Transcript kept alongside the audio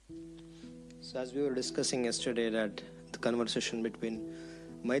So as we were discussing yesterday, that the conversation between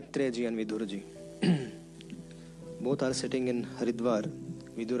Maitreji and Viduraji, both are sitting in Haridwar.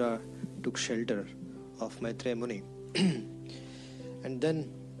 Vidura took shelter of Maitreya Muni. And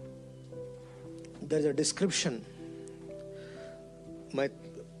then there's a description.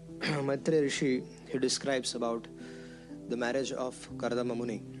 Maitreya Rishi, he describes about the marriage of Kardama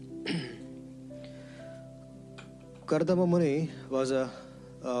Muni. Kardama Muni was a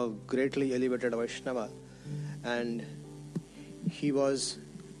greatly elevated Vaishnava, and he was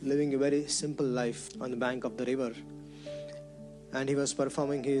living a very simple life on the bank of the river, and he was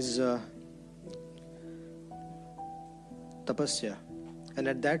performing his tapasya. And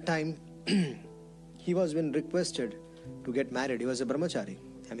at that time he was been requested to get married. He was a brahmachari.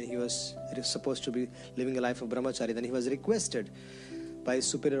 He was supposed to be living a life of brahmachari. Then he was requested by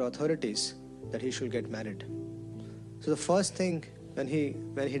superior authorities that he should get married. So the first thing, when he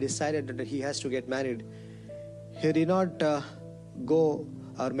decided that he has to get married, he did not go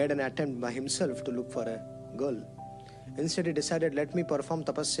or made an attempt by himself to look for a girl. Instead, he decided, let me perform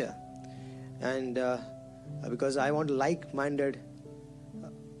tapasya, and because I want a like-minded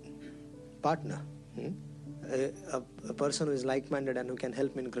partner, a person who is like-minded and who can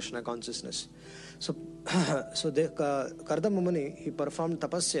help me in Krishna consciousness. So Kardama Muni, he performed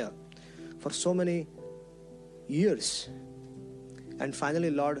tapasya for so many years, and finally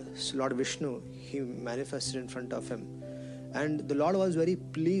Lord Vishnu, he manifested in front of him, and the Lord was very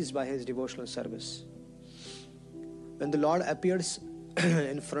pleased by his devotional service. When the Lord appears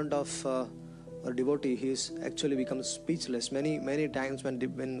in front of a devotee, he is actually becomes speechless. Many times when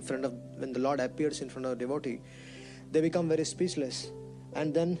the Lord appears in front of a devotee, they become very speechless.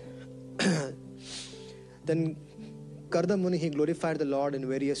 And then Kardama Muni, he glorified the Lord in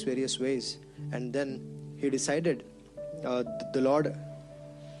various ways, and then he decided, the Lord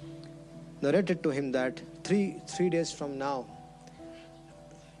narrated to him that three days from now,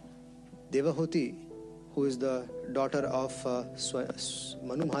 Devahuti, who is the daughter of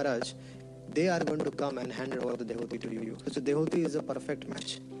Manu Maharaj, they are going to come and hand over the Devahuti to you. So Devahuti is a perfect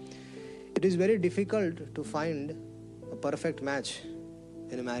match. It is very difficult to find a perfect match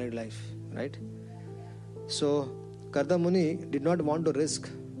in a married life, right? So Kardama Muni did not want to risk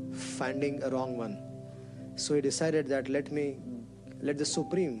finding a wrong one. So he decided that let the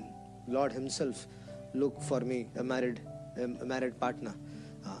Supreme Lord himself look for me a married partner.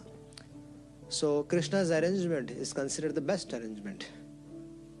 So Krishna's arrangement is considered the best arrangement,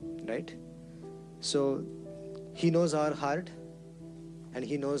 right? So he knows our heart, and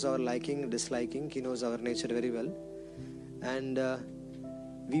he knows our liking, disliking. He knows our nature very well, and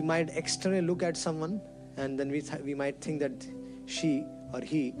we might externally look at someone, and then we might think that she or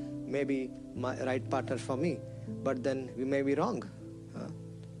he may be my right partner for me, but then we may be wrong.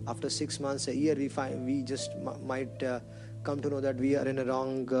 After 6 months, a year, we just might come to know that we are in a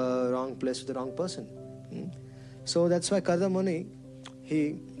wrong place with the wrong person. So that's why Kardama Muni,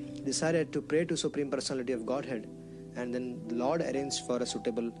 he decided to pray to Supreme Personality of Godhead, and then the Lord arranged for a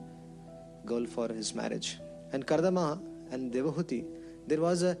suitable girl for his marriage. And Kardama and Devahuti, there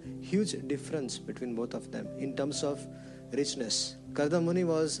was a huge difference between both of them in terms of richness. Kardama Muni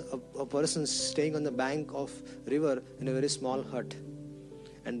was a person staying on the bank of river in a very small hut,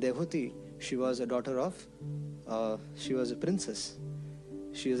 and Devahuti, she was a daughter of she was a princess.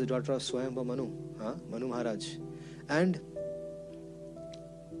 She is a daughter of Swayambha Manu Maharaj, and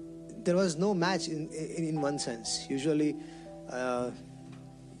there was no match in one sense. Usually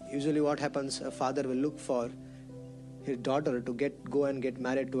what happens, a father will look for his daughter to go and get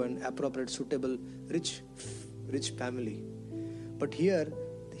married to an appropriate, suitable, rich family. But here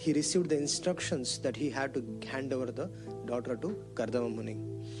he received the instructions that he had to hand over the daughter to Kardama Muni.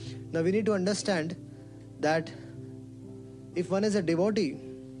 Now we need to understand that if one is a devotee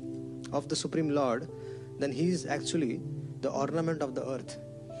of the Supreme Lord, then he is actually the ornament of the earth.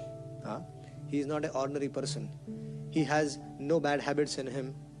 He is not an ordinary person. He has no bad habits in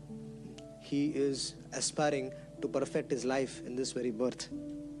him. He is aspiring to perfect his life in this very birth.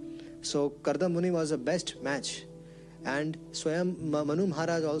 So Kardama Muni was a best match, and Swayam Manu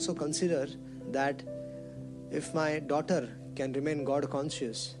Maharaj also considered that if my daughter can remain God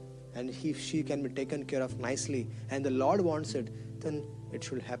conscious, and she can be taken care of nicely, and the Lord wants it, then it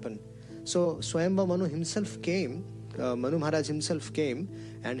should happen. So Swayambha Manu himself came, Manu Maharaj himself came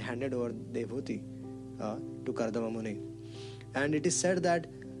and handed over Devahuti to Kardama Muni. And it is said that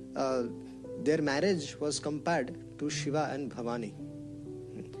their marriage was compared to Shiva and Bhavani.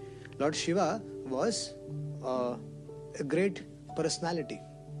 Lord Shiva was a great personality.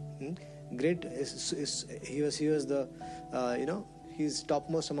 He was the he's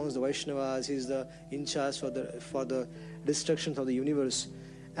topmost amongst the Vaishnavas. He's the in charge for the destruction of the universe.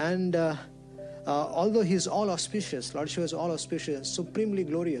 And although he's all auspicious, Lord Shiva is all auspicious, supremely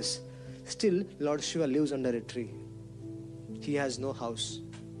glorious, still Lord Shiva lives under a tree. He has no house.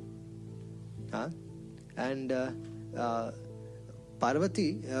 And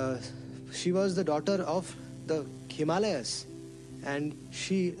Parvati, she was the daughter of the Himalayas, and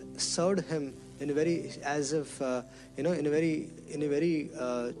she served him in a very, as if in a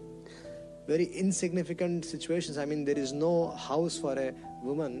very insignificant situations. I mean, there is no house for a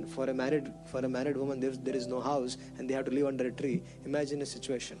woman, for a married woman. There is no house, and they have to live under a tree. Imagine a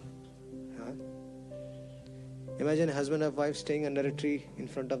situation. Imagine a husband and wife staying under a tree. In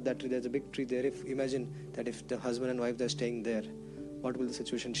front of that tree, there's a big tree there. Imagine that if the husband and wife they're staying there, what will the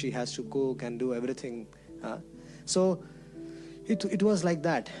situation? She has to cook and do everything. So it was like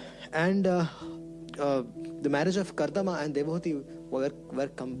that. And the marriage of Kardama and Devahuti were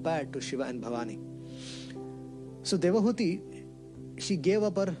compared to Shiva and Bhavani. So Devahuti, she gave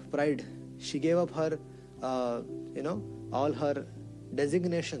up her pride. She gave up her, all her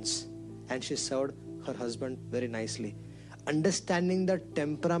designations, and she served her husband very nicely, understanding the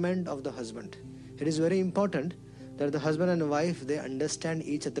temperament of the husband. It is very important that the husband and wife, they understand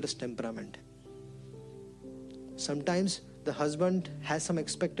each other's temperament. Sometimes the husband has some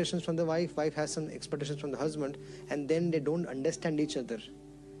expectations from the wife has some expectations from the husband, and then they don't understand each other.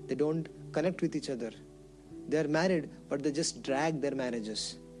 They don't connect with each other. They are married, but they just drag their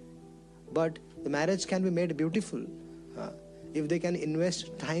marriages. But the marriage can be made beautiful if they can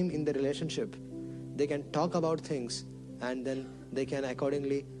invest time in the relationship. They can talk about things, and then they can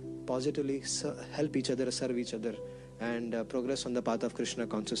accordingly positively help each other, serve each other, and progress on the path of Krishna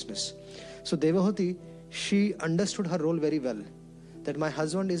consciousness. So Devahuti, she understood her role very well, that my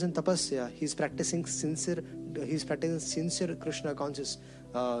husband is in tapasya, he's practicing sincere Krishna conscious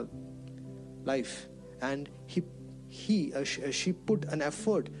life, and she put an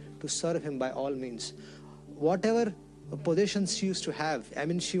effort to serve him by all means. Whatever possessions she used to have, I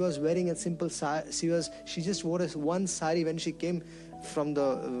mean, she was wearing a simple sari. She just wore one sari when she came from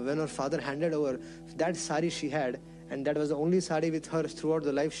when her father handed over that sari she had, and that was the only sari with her throughout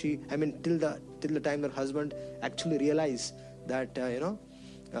the life. Till the time her husband actually realized that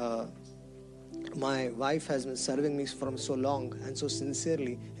my wife has been serving me from so long and so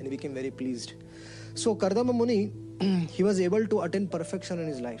sincerely, and he became very pleased. So Kardama Muni, he was able to attain perfection in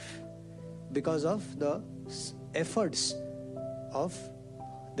his life because of the efforts of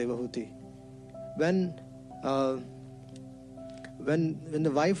Devahuti. When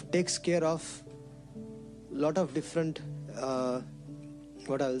the wife takes care of lot of different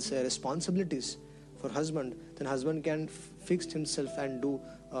responsibilities for husband, then husband can fix himself and do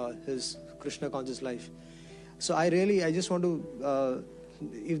his Krishna conscious life. So I just want to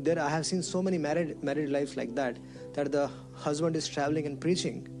I have seen so many married lives like that the husband is traveling and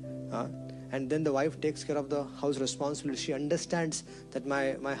preaching, and then the wife takes care of the house responsibility. She understands that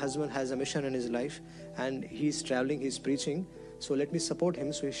my husband has a mission in his life, and he's traveling, he's preaching, so let me support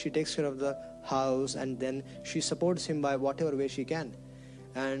him. So she takes care of the house, and then she supports him by whatever way she can.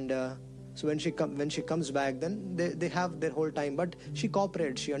 And so when she comes back, then they have their whole time, but she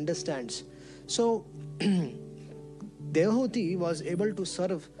cooperates, she understands. So Devahuti was able to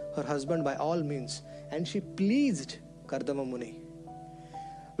serve her husband by all means, and she pleased Kardama Muni.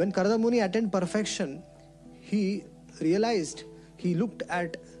 When Kardama Muni attained perfection, he realized, he looked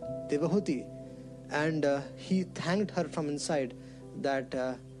at Devahuti, and he thanked her from inside that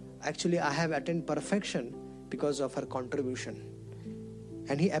actually I have attained perfection because of her contribution.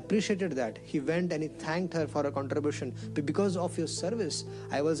 And he appreciated that. He went and he thanked her for her contribution. Because of your service,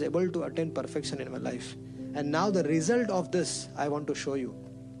 I was able to attain perfection in my life. And now the result of this, I want to show you.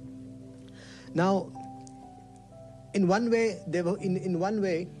 Now, in one way,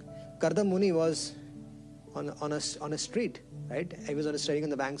 Kardama Muni was on a street, right? He was studying on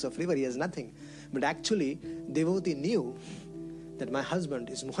the banks of river. He has nothing. But actually, Devahuti knew that my husband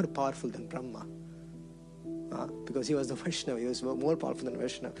is more powerful than Brahma. Because he was the Vaishnava, he was more powerful than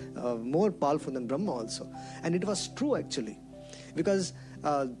Vaishnava, more powerful than Brahma also. And it was true actually, because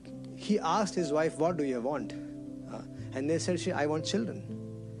he asked his wife, what do you want? And they said, I want children.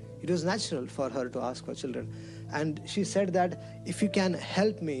 It was natural for her to ask for children. And she said that if you can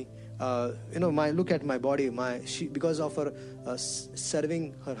help me, look at my body, because of her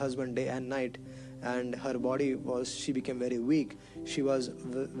serving her husband day and night, and her body she became very weak. She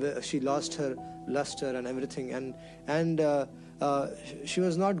lost her luster and everything, and she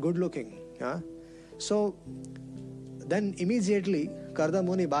was not good looking. So then immediately Kardama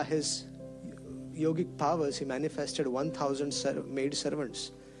Muni, by his yogic powers, he manifested 1,000 maid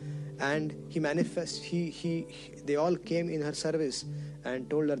servants, and they all came in her service and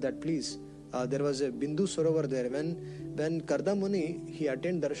told her that please, there was a Bindu Sarovar there. When Kardama Muni, he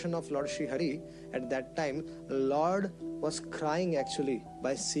attained darshan of Lord Sri Hari, at that time Lord was crying actually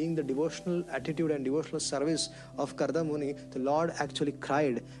by seeing the devotional attitude and devotional service of Kardama Muni. The Lord actually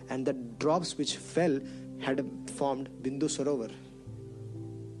cried, and the drops which fell had formed Bindu Sarovar.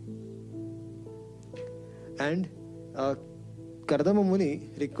 And Kardama Muni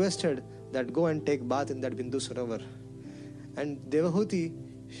requested that go and take bath in that Bindu Sarovar. And Devahuti,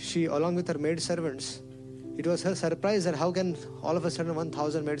 she along with her maid servants, it was her surprise that how can all of a sudden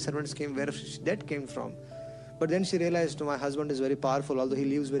 1,000 maid servants came, where that came from. But then she realized, my husband is very powerful, although he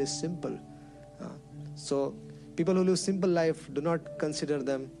lives very simple. So people who live simple life, do not consider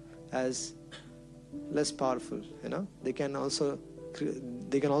them as less powerful. They can also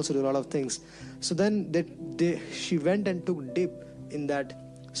do a lot of things. So then she went and took dip in that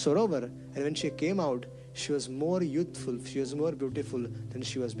Sarovar, and when she came out, she was more youthful, she was more beautiful than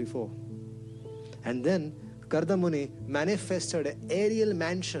she was before. And then Kardama Muni manifested an aerial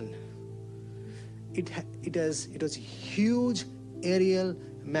mansion. It was a huge aerial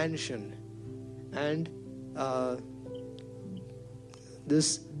mansion, and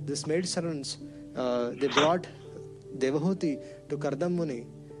this maid servants, they brought Devahuti to Kardama Muni,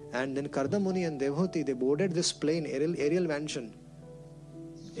 and then Kardama Muni and Devahuti, they boarded this plane, aerial mansion,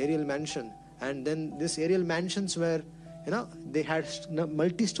 and then these aerial mansions were, they had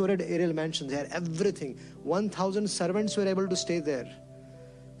multi-storied aerial mansions. They had everything. 1,000 servants were able to stay there.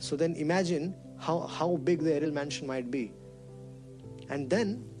 So then imagine how big the aerial mansion might be. And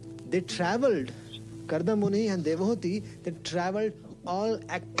then they traveled, Kardama Muni and Devahuti, they traveled all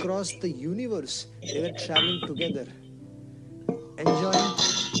across the universe. They were traveling together,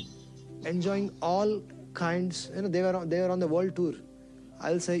 enjoying all kinds. They were on the world tour.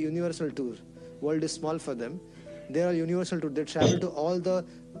 I'll say universal tour. World is small for them. They are universal tour. They travel to all the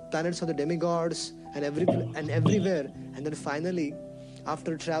planets of the demigods and everywhere. And then finally,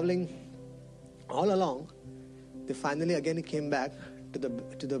 after traveling all along, they finally again came back to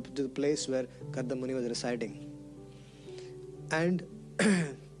the place where Kardama Muni was residing. And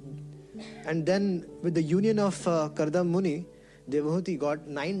then with the union of Kardama Muni, Devahuti got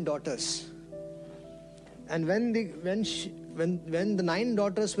 9 daughters. And when the 9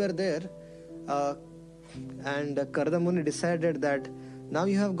 daughters were there, and Kardama Muni decided that now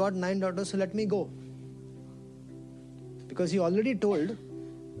you have got 9 daughters, so let me go. Because he already told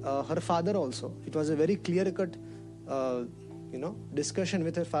her father also. It was a very clear-cut discussion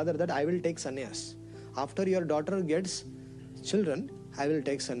with her father that I will take sannyas. After your daughter gets children, I will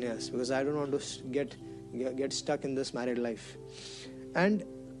take sannyas, because I don't want to get stuck in this married life. And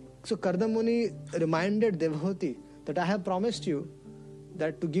so Kardama Muni reminded Devahuti that I have promised you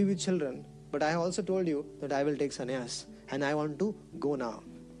that to give you children, but I have also told you that I will take sannyas, and I want to go now.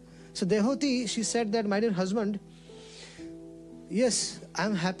 So Devahuti, she said that, my dear husband, yes, I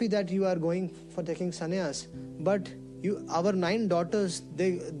am happy that you are going for taking sannyas, but our 9 daughters,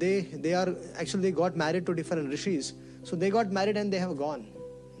 they got married to different rishis. So they got married and they have gone.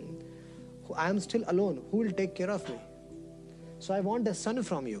 I am still alone. Who will take care of me? So I want a son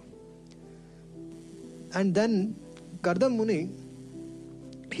from you. And then Kardama Muni,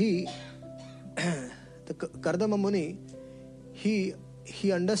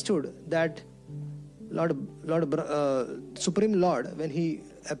 he understood that Supreme Lord, when he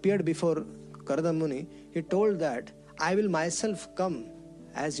appeared before Kardama Muni, he told that I will myself come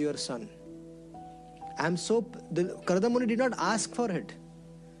as your son. Kardama Muni did not ask for it.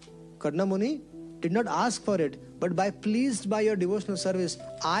 Kardama Muni did not ask for it, but pleased by your devotional service,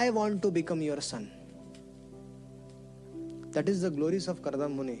 I want to become your son. That is the glories of Kardama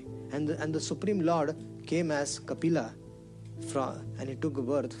Muni. And the Supreme Lord came as Kapila, and he took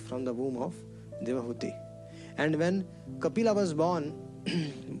birth from the womb of Devahuti. And when Kapila was born,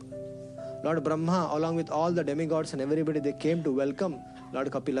 Lord Brahma, along with all the demigods and everybody, they came to welcome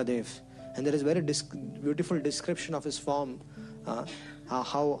Lord Kapila Dev. And there is very beautiful description of his form,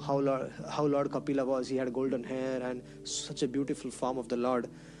 how Lord Kapila was. He had golden hair and such a beautiful form of the Lord.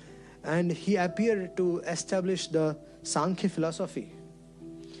 And he appeared to establish the Sankhya philosophy.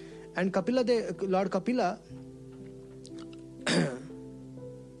 And Lord Kapila,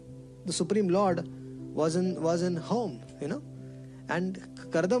 the Supreme Lord, was in home, And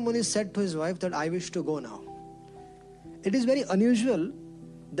Kardama Muni said to his wife that I wish to go now. It is very unusual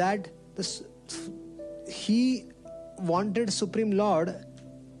that he wanted Supreme Lord,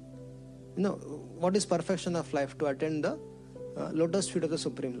 what is perfection of life? To attend the lotus feet of the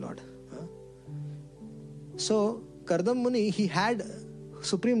Supreme Lord. So Kardama Muni, he had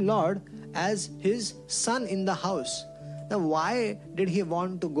Supreme Lord as his son in the house. Now why did he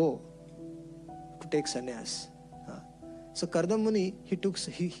want to go to take sannyas? So Kardama Muni, he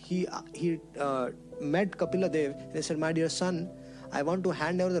met Kapila Dev and he said, my dear son, I want to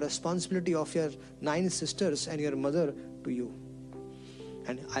hand over the responsibility of your 9 sisters and your mother to you.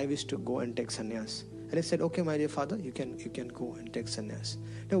 And I wish to go and take sannyas. And he said, okay, my dear father, you can go and take sannyas.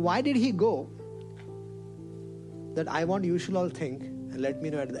 Now why did he go? That I want you should all think and let me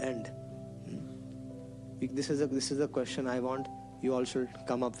know at the end. This is a question I want you all should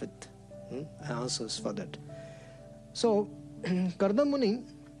come up with answers for that. So Kardama Muni,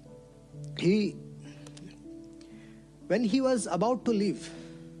 when he was about to leave,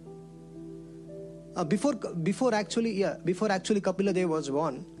 before actually Kapila Dev was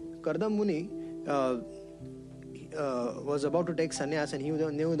born, Kardama Muni was about to take sannyas, and he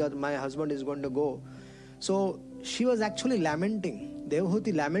knew that my husband is going to go. So she was actually lamenting.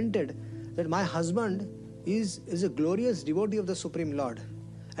 Devahuti lamented that my husband is a glorious devotee of the Supreme Lord,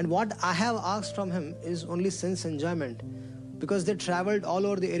 and what I have asked from him is only sense enjoyment, because they traveled all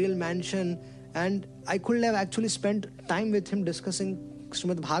over the aerial mansion, and I could have actually spent time with him discussing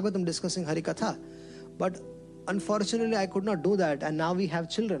Srimad Bhagavatam, discussing Harikatha, but unfortunately I could not do that. And now we have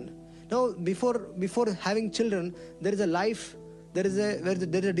children. Now before having children, there is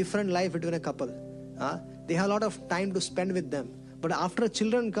a different life between a couple. They have a lot of time to spend with them, but after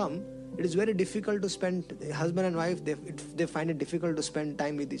children come, it is very difficult to spend. Husband and wife, they find it difficult to spend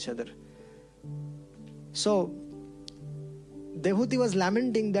time with each other. So Devahuti was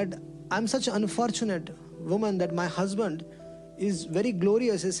lamenting that I'm such an unfortunate woman that my husband is very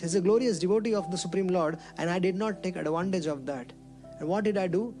glorious. He's a glorious devotee of the Supreme Lord, and I did not take advantage of that. And what did I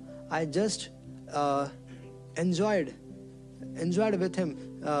do? I just enjoyed with him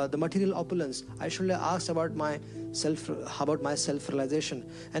the material opulence. I should have asked about my self-realization.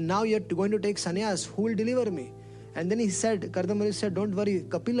 And now you're going to take sannyas. Who will deliver me? And then Kardama Muni said, don't worry,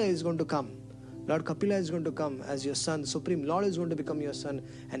 Kapila is going to come. Lord Kapila is going to come as your son. Supreme Lord is going to become your son,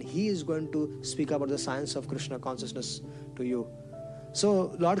 and he is going to speak about the science of Krishna consciousness to you.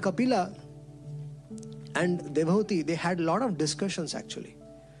 So Lord Kapila and Devahuti, they had a lot of discussions actually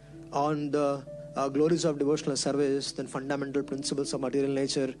on the glories of devotional service, then fundamental principles of material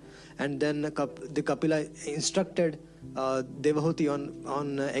nature, and then the Kapila instructed Devahuti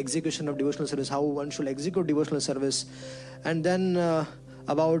on execution of devotional service, how one should execute devotional service, and then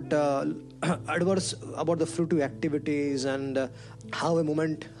about the fruitive activities, and how a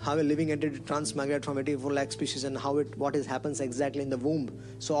living entity transmigrate from 84 lakh species, and what happens exactly in the womb.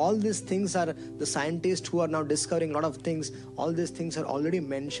 So all these things are, the scientists who are now discovering a lot of things, all these things are already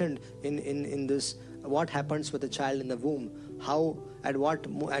mentioned in this, what happens with a child in the womb, how at what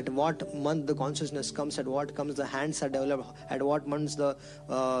month the consciousness comes, at what comes the hands are developed, at what months the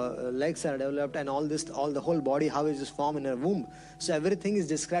legs are developed, and all the whole body, how is this formed in a womb. So everything is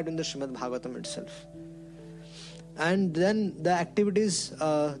described in the Srimad Bhagavatam itself. And then the activities,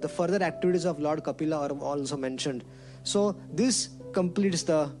 the further activities of Lord Kapila are also mentioned. So this completes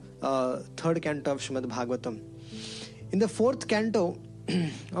the 3rd canto of Srimad Bhagavatam. In the 4th canto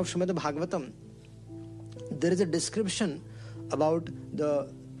of Srimad Bhagavatam, there is a description about the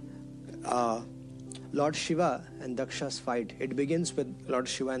Lord Shiva and Daksha's fight. It begins with Lord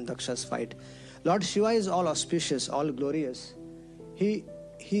Shiva and Daksha's fight. Lord Shiva is all auspicious, all glorious. He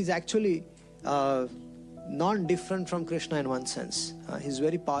is actually not different from Krishna in one sense. He's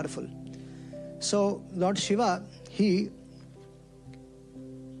very powerful. So Lord Shiva, he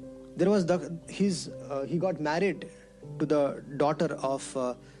got married to the daughter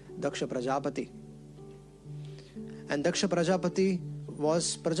of Daksha Prajapati. And Daksha Prajapati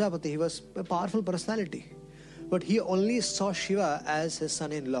was Prajapati. He was a powerful personality. But he only saw Shiva as his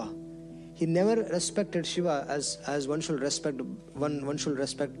son-in-law. He never respected Shiva as one should respect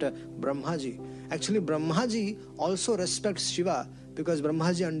Brahmaji. Actually, Brahmaji also respects Shiva, because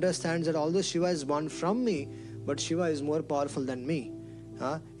Brahmaji understands that although Shiva is born from me, but Shiva is more powerful than me.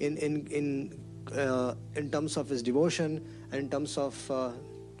 In terms of his devotion and in terms of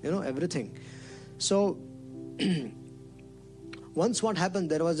everything. So once what happened,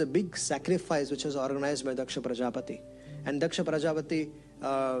 there was a big sacrifice which was organized by Daksha Prajapati, and Daksha Prajapati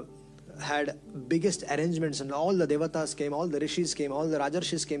had biggest arrangements, and all the devatas came, all the rishis came, all the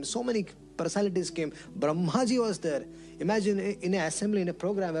rajarshis came, so many personalities came. Brahmaji was there. Imagine in an assembly, in a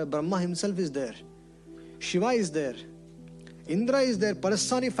program where Brahma himself is there, Shiva is there, Indra is there,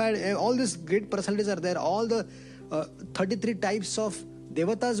 personified, all these great personalities are there, all the 33 types of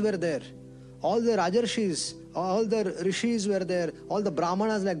devatas were there, all the rajarshis, all the rishis were there, all the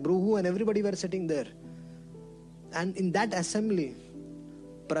brahmanas like Bruhu and everybody were sitting there. And in that assembly,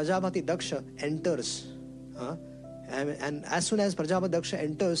 Prajapati Daksha enters. And as soon as Prajapati Daksha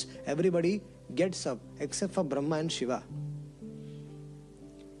enters, everybody gets up except for Brahma and Shiva.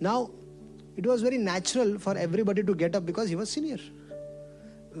 Now, it was very natural for everybody to get up because he was senior.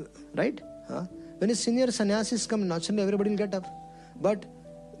 Right? When his senior sannyasis come, naturally everybody will get up. But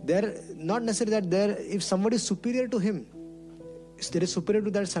there, not necessarily that if somebody is superior to him, if there is superior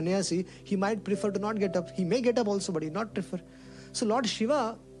to that sannyasi, he might prefer to not get up. He may get up also, but he not prefer. So Lord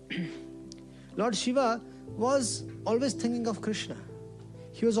Shiva was always thinking of Krishna.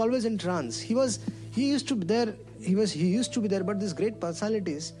 He was always in trance. He used to be there, but these great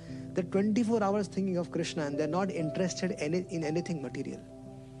personalities, they're 24 hours thinking of Krishna and they're not interested in anything material.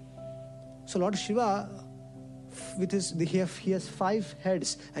 So Lord Shiva, he has 5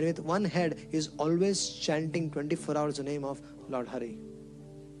 heads, and with one head is always chanting 24 hours the name of Lord Hari.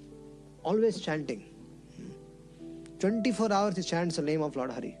 Always chanting. 24 hours he chants the name of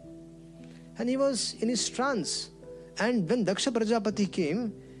Lord Hari. And he was in his trance. And when Daksha Prajapati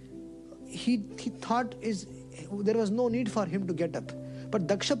came, he thought there was no need for him to get up. But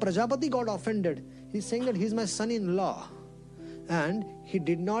Daksha Prajapati got offended. He's saying that he's my son-in-law. And he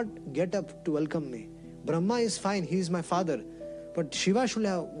did not get up to welcome me. Brahma is fine, he is my father. But Shiva should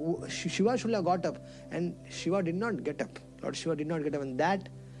have got up. And Shiva did not get up. Lord Shiva did not get up. And that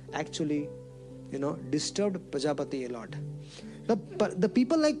actually, disturbed Prajapati a lot. The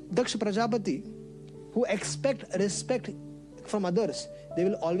people like Daksha Prajapati, who expect respect from others, they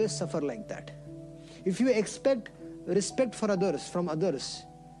will always suffer like that. If you expect respect from others, then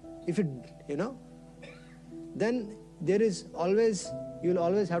you will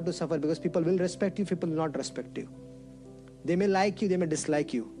always have to suffer, because people will respect you, people will not respect you. They may like you, they may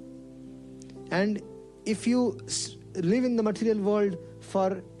dislike you. And if you live in the material world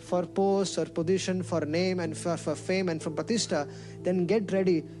for post or position, for name and for fame and for pratishtha, then get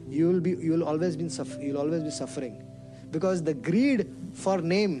ready. You will always be suffering, because the greed for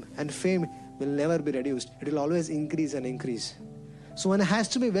name and fame will never be reduced. It will always increase and increase. So one has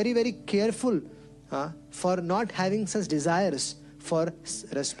to be very, very careful for not having such desires for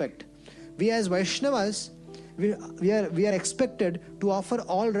respect. We as Vaishnavas, we are expected to offer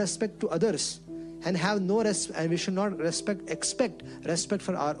all respect to others and have no respect, and we should not expect respect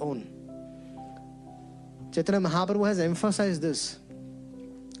for our own. Chaitanya Mahaprabhu has emphasized this.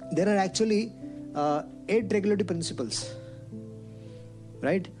 There are actually 8 regulative principles.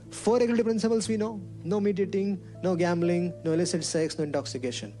 Right? 4 regulative principles we know. No meat eating, no gambling, no illicit sex, no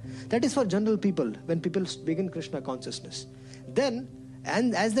intoxication. That is for general people, when people begin Krishna consciousness. Then,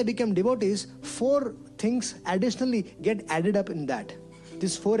 and as they become devotees, 4 things additionally get added up in that.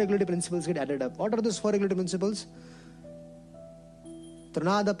 These 4 regulative principles get added up. What are those 4 regulative principles?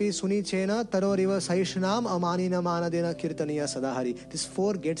 Tranadapi suni chena taroriva saishnam amanina manadena kirtaniya sadahari. This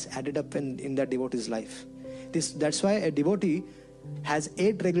 4 gets added up in that devotee's life. That's why a devotee has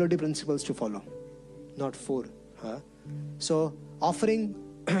 8 regulative principles to follow, not 4. So offering,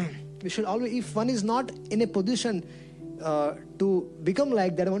 we should always, if one is not in a position to become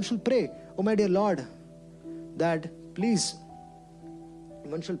like that, one should pray, oh my dear Lord, that please,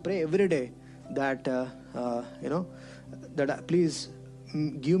 one should pray every day that that please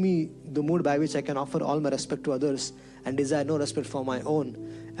give me the mood by which I can offer all my respect to others and desire no respect for my own.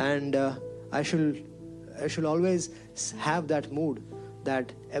 And I should always have that mood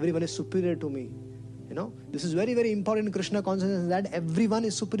that everyone is superior to me. This is very, very important in Krishna consciousness, that everyone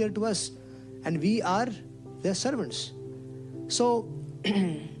is superior to us and we are their servants. So,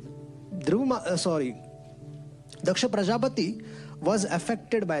 Daksha Prajapati was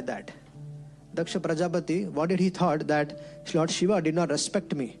affected by that. Daksha Prajapati, what did he thought? That Lord Shiva did not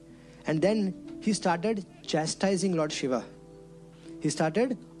respect me. And then he started chastising Lord Shiva. He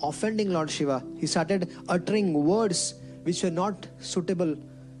started offending Lord Shiva. He started uttering words which were not suitable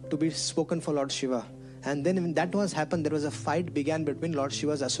to be spoken for Lord Shiva. And then when that was happened, there was a fight began between Lord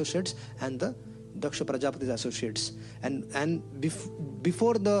Shiva's associates and the Daksha Prajapati's associates. And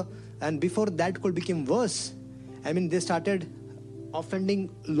before that could become worse, they started offending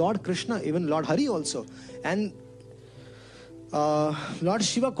Lord Krishna, even Lord Hari also. And Lord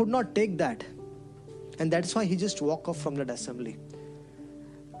Shiva could not take that. And that's why he just walked off from that assembly.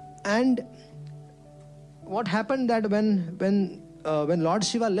 And what happened that when Lord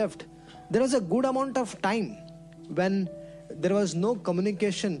Shiva left, there was a good amount of time when there was no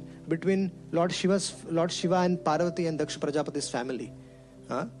communication between Lord Shiva and Parvati and Daksha Prajapati's family.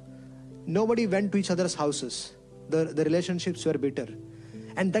 Nobody went to each other's houses. The relationships were bitter.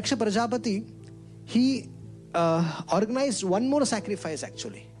 And Daksha Prajapati, he organized one more sacrifice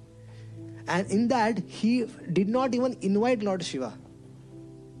actually. And in that, he did not even invite Lord Shiva.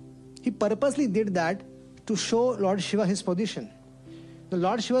 He purposely did that to show Lord Shiva his position. The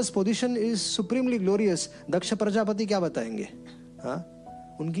Lord Shiva's position is supremely glorious. Daksha Prajapati क्या बताएंगे?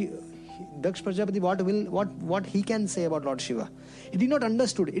 उनकी Daksha Prajapati what he can say about Lord Shiva? He did not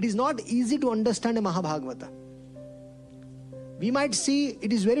understood. It is not easy to understand a Mahabhagavata. We might see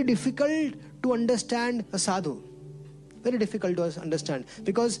it is very difficult to understand a sadhu. Very difficult to understand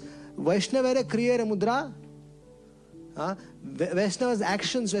because Vaishnavara Kriya Mudra, Vaishnava's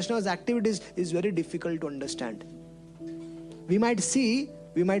actions, Vaishnava's activities is very difficult to understand. We might see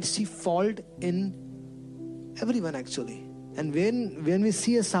fault in everyone actually. And when we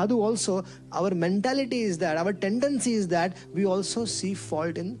see a sadhu also, our mentality is that, our tendency is that we also see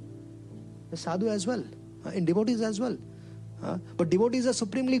fault in the sadhu as well, in devotees as well. But devotees are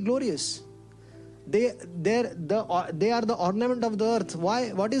supremely glorious. They are the ornament of the earth.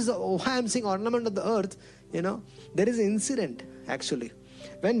 Why I'm saying ornament of the earth? There is an incident actually.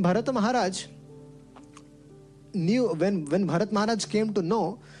 When Bharata Maharaj when Bharat Maharaj came to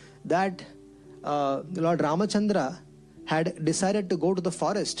know that Lord Ramachandra had decided to go to the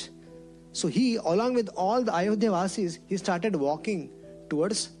forest, so he, along with all the Ayodhya Vasis, he started walking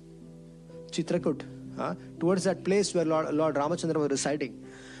towards Chitrakoot, towards that place where Lord Ramachandra was residing.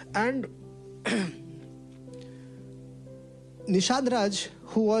 And Nishad Raj,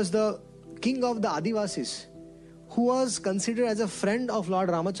 who was the king of the Adivasis, who was considered as a friend of Lord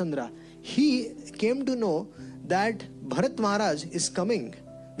Ramachandra, he came to know that Bharat Maharaj is coming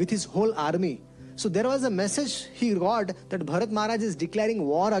with his whole army. So there was a message he got that Bharat Maharaj is declaring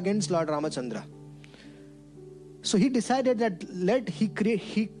war against Lord Ramachandra. So he decided that he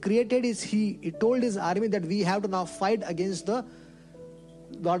told his army that we have to now fight against the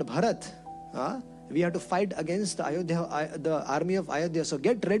Lord Bharat. We have to fight against the army of Ayodhya. So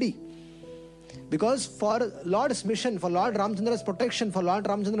get ready. Because for Lord's mission, for Lord Ramachandra's protection, for Lord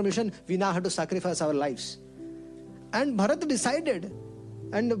Ramachandra's mission, we now have to sacrifice our lives. And Bharat decided,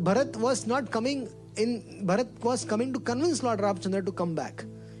 and Bharat was coming to convince Lord Ramachandra to come back.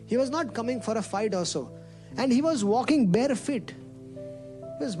 He was not coming for a fight also. And he was walking barefoot.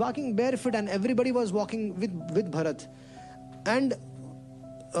 He was walking barefoot and everybody was walking with Bharat. And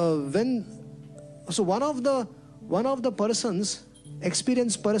one of the persons,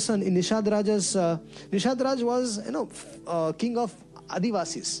 experienced person in Nishad Raj was king of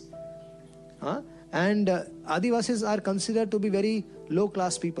Adivasis. And Adivasis are considered to be very low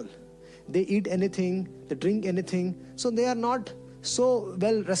class people. They eat anything, they drink anything, so they are not so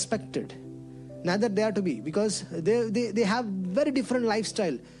well respected. Neither they are to be, because they have very different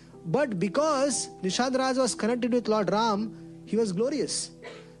lifestyle. But because Nishad Raj was connected with Lord Ram, he was glorious.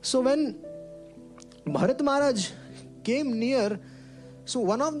 So when Bharat Maharaj came near, so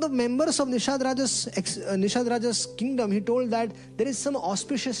one of the members of Nishad Raja's kingdom, he told that there is some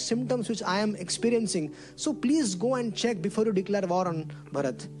auspicious symptoms which I am experiencing. So please go and check before you declare war on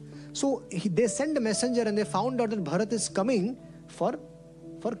Bharat. So they sent a messenger and they found out that Bharat is coming for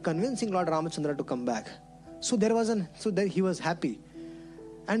convincing Lord Ramachandra to come back. So he was happy.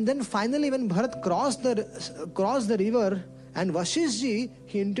 And then finally when Bharat crossed the river, and Vashishji,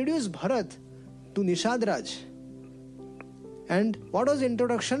 he introduced Bharat to Nishad Raj. And what was the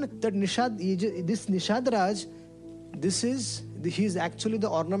introduction? That this Nishad Raj, he is actually the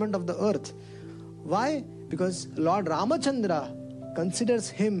ornament of the earth. Why? Because Lord Ramachandra considers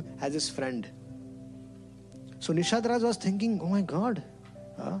him as his friend. So Nishad Raj was thinking, oh my God,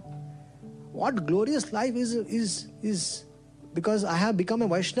 what glorious life is because I have become a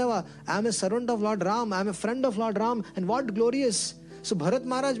Vaishnava, I am a servant of Lord Ram, I am a friend of Lord Ram, and what glorious. So Bharat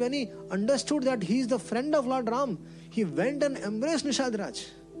Maharaj, when he understood that he is the friend of Lord Ram, he went and embraced Nishad Raj.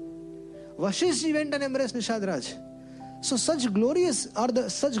 Vashishji went and embraced Nishad Raj. So such glorious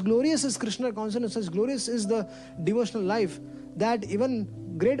is Krishna consciousness, such glorious is the devotional life, that even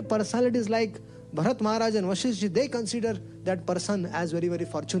great personalities like Bharat Maharaj and Vashishji, they consider that person as very, very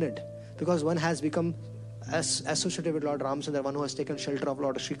fortunate, because one has become associated with Lord Ramachandra, one who has taken shelter of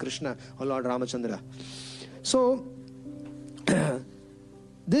Lord Sri Krishna or Lord Ramachandra. So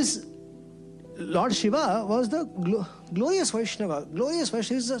this Lord Shiva was the glorious Vaishnava. Glorious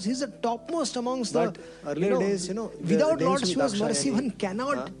Vaishnava. He's the topmost amongst the earlier days. Without Lord Shiva's mercy, one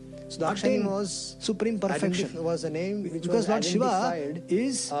cannot attain was supreme perfection. Was a name which because was Lord Shiva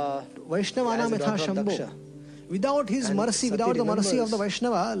is Vaishnavana Metha Shambho. Without his mercy, without the mercy of the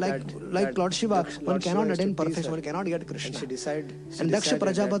Vaishnava, like Lord Shiva, one cannot attain perfection, one cannot get Krishna. And Daksha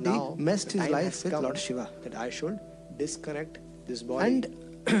Prajapati messed his life with Lord Shiva. That I should disconnect this body.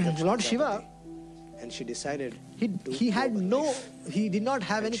 And Lord Shiva And she decided he did not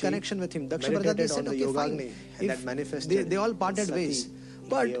have any connection with him. Daksha Prajapati said, okay, fine. And that manifested. They all parted ways.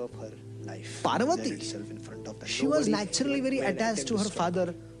 But Parvati, she was naturally very attached to her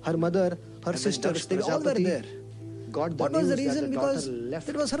father, her mother, her sisters. They all were there. What was the reason? Because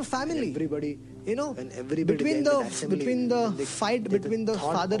it was her family. Everybody, between the fight between the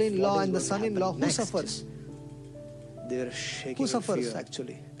father-in-law and the son-in-law, who suffers? They were shaking. Who suffers fear.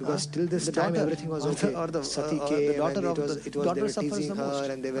 Actually? Because till this time everything was okay. Or the Sati came, the daughter and of they were teasing her,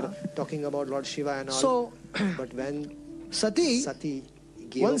 and they were talking about Lord Shiva and all. So, but when Sati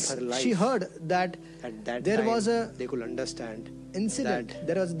gave once up her life, she heard that at that there time, was a they could understand incident.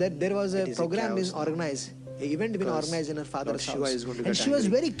 There was a program being organized, an event being organized in her father's house, and she was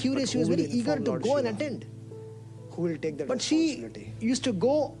very curious. She was very eager to go and attend. Who will take that But she used to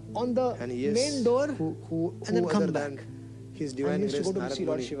go on the main door and then come back. His divine grace, to go to see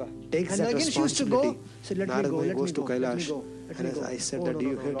Lord Muni Shiva. takes And that again she used to go. responsibility. Said, let me Narad go, Muni let goes me to go, let me Kailash. go. And I said that,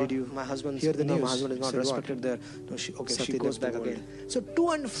 did you? My husband hear the news? my husband is not Said what? respected there. No, she Sati goes left back the world. again. So to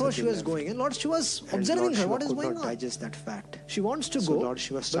and fro she was going, and Lord Shiva was observing her. What is going on? Digest that fact. She wants to So go. Lord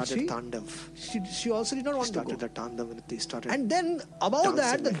Shiva started Tandav. She also did not want to go. Started the Tandav, and they started. And then above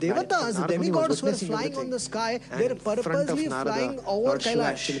that, the devatas, the demigods were flying on the sky. They were purposely flying over Kailash.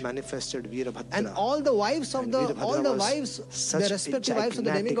 Actually manifested Veerabhadra. And all the wives of the respective wives of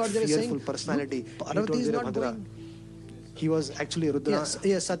the demigods, they were saying, personality. Parvati is not going. He was actually Rudra.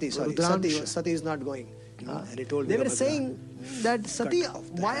 Yes, Sati. Sorry, Sati is not going. And he told They were Veerabhadra, saying that Sati,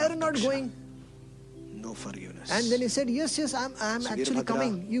 why are you not going? no forgiveness. And then he said, yes, I'm actually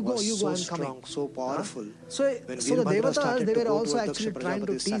coming. You go, I'm coming. So powerful. So the devatas, they were also actually trying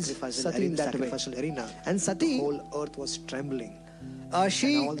to tease Sati in that way. Arena. And Sati, the whole earth was trembling.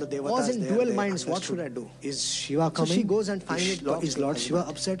 She was in dual minds. What should I do? Is Shiva coming? So she goes and finally is Lord Shiva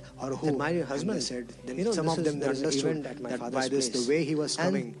upset or who? Then my husband said. Then some of them understood that by this, the way he was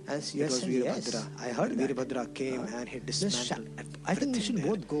coming, it was Veerabhadra. I heard Veerabhadra came and he dismantled. I think we should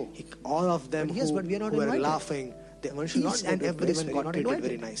both go. All of them who were laughing. Each and everyone got treated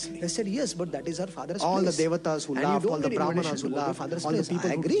very nicely. They said, yes, but that is our father's all place. The devatas who laughed, all the brahmanas who laughed, all the people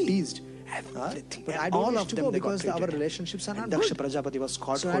who teased, everything. But I don't wish to go because our relationships are not good. Daksha Prajapati was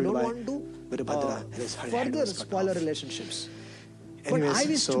caught so I don't want to further spoil our relationships. But I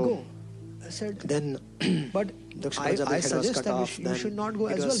wish to go. I said, then but I suggest that you should not go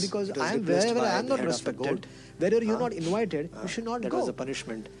as well because wherever I am not respected, wherever you are not invited, you should not go. That was a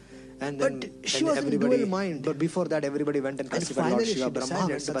punishment. And then, but she was in dual mind. But before that, everybody went and pacified Lord Shiva. Brahma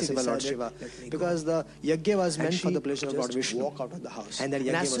went to pacify Lord Shiva. Because the yajna was meant for the pleasure of Lord Vishnu. Walk out of the house. And then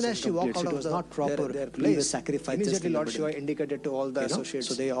as soon as she walked out of not proper their place, sacrifices. Immediately Lord Shiva indicated to all the associates.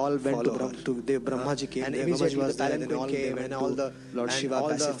 So they all went to Brahmaji came. And immediately the palanquin came and all the Lord Shiva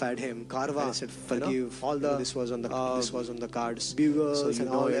pacified him. Karva, and said, forgive. All the this was on the cards. Bugles and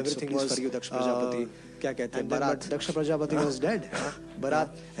all everything was forgive Daksha Prajapati. And then Daksha Prajapati was dead. Bharat,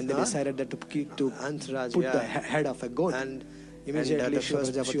 and they decided that to put the head of a goat. And immediately she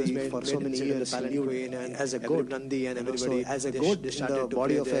was made for so many years and as a goat, Nandi and everybody as a goat. They started the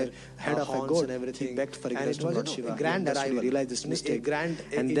body of a head of a goat and everything. Begged for and it was a grand arrival. Realized this mistake.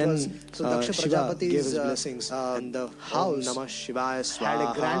 And then so Daksha Prajapati gave his blessings, and the house Namah Shivaya had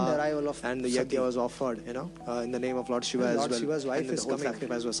a grand arrival of and the yajna was offered, in the name of Lord Shiva as well. Lord Shiva's wife and is the whole coming.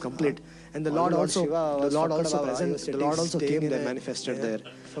 sacrifice was complete. And the Lord Lord also present. The Lord also came there, manifested there.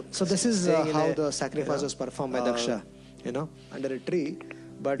 So this is how the sacrifice was performed by Daksha, under a tree.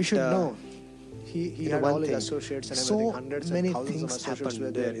 But you should know, he had all his associates and everything. Hundreds many and thousands of things associates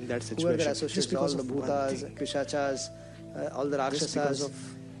were there in that Who were situation. their associates? All the bhutas, pishachas, all the rakshasas.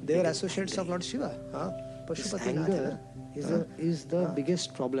 They were associates of Lord Shiva. This anger is the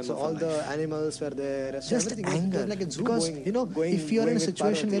biggest problem. So all the animals were there. Just anger, like a zoo because if you are in a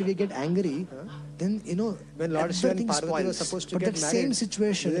situation where we get angry, then when Lord Shiva and Parvati were supposed to but get that married, same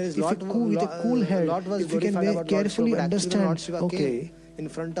situation, with a cool head, if you can very carefully understand, okay, in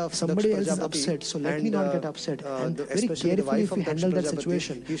front of somebody else is upset, so let me not get upset. And very carefully, if we handle that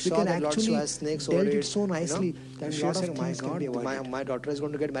situation, we can actually dealt it so nicely that a lot of things can be avoided. My daughter is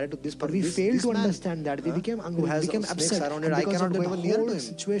going to get married to this person. But we failed to understand that. We became angry, we became upset. And I cannot go even near to him.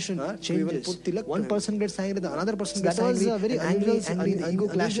 Situation changes. One person gets angry, the another person gets angry. That was very angry and ego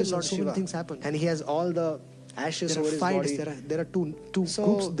clashes. Lord Shiva. Things happen. And he has all the ashes over his fights. body. There are two groups.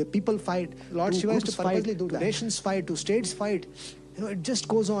 The people fight. Lord Shiva is to purposely do that. Two nations fight. Two states fight. It just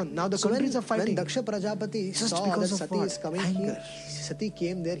goes on. Now the countries are fighting. When Daksha Prajapati saw that Sati is coming, Sati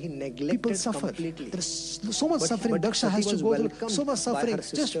came there, he neglected people suffer. Completely. There's so much suffering. Daksha has to go through so much suffering.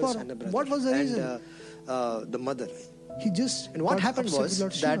 Just for what was the reason? The mother. He just and what happened was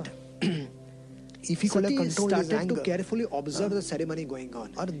that if he could have controlled his anger, to carefully observe the ceremony going on.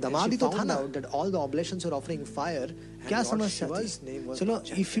 और दामाद ही तो था ना, that all the oblations were offering fire. क्या समस्या थी? चलो,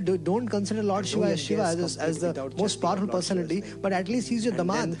 if you don't consider Lord Shiva as the most powerful personality, but at least he's your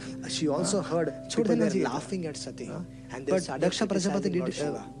damad. She also heard people were laughing at Sati, and but Daksha Prajapati did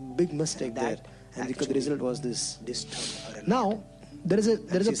a big mistake there, and because the result was this. Now there is a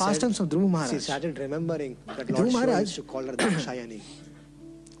pastime of Dhruva Maharaj. She started remembering that Lord Shiva used to call her Dakshayani.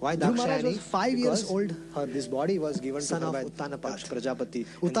 Why Dhruva Maharaj was 5 years old. This body was given son to her of by Uttanapad Prajapati.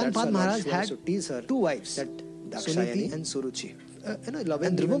 Uttanapad Maharaj had two wives, Suniti and Suruchi.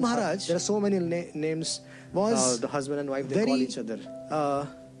 And Dhruva Maharaj, there are so many names. Was the husband and wife, they call each other.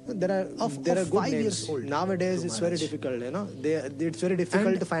 There are good 5 names. years old. Nowadays it's very difficult, it's very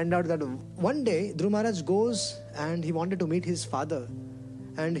difficult to find out that. One day Dhruva Maharaj goes and he wanted to meet his father,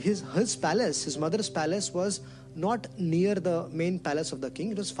 and his palace, his mother's palace, was not near the main palace of the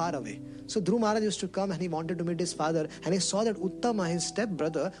king. It was far away. So Dhruva Maharaj used to come and he wanted to meet his father, and he saw that Uttama, his step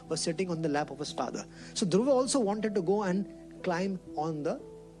brother, was sitting on the lap of his father. So Dhruva also wanted to go and climb on the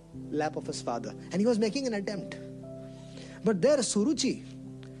lap of his father, and he was making an attempt. But there Suruchi,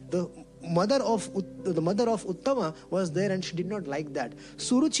 the mother of Uttama, was there, and she did not like that.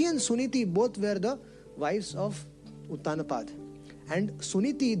 Suruchi and Suniti both were the wives of Uttanapad, and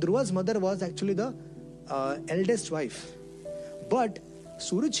Suniti, Dhruva's mother, was actually the eldest wife. But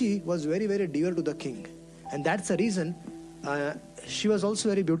Suruchi was very, very dear to the king, and that's the reason she was also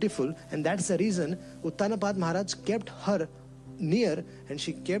very beautiful, and that's the reason Uttanapad Maharaj kept her near, and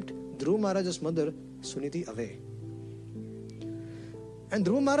she kept Dhruva Maharaj's mother Suniti away. And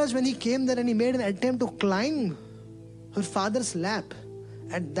Dhruva Maharaj, when he came there and he made an attempt to climb her father's lap,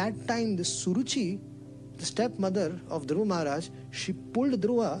 at that time the Suruchi, the stepmother of Dhruva Maharaj, she pulled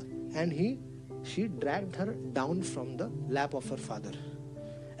Dhruva and she dragged her down from the lap of her father.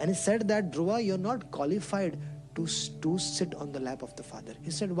 And he said that, Dhruva, you're not qualified to sit on the lap of the father.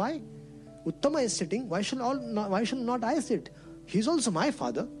 He said, why? Uttama is sitting, why shall not I sit? He's also my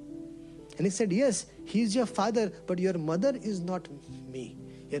father. And he said, yes, he's your father, but your mother is not me.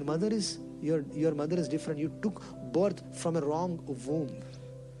 Your mother is different. You took birth from a wrong womb.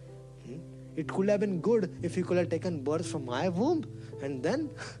 It could have been good if you could have taken birth from my womb, and then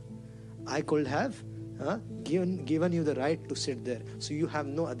I could have given you the right to sit there. So you have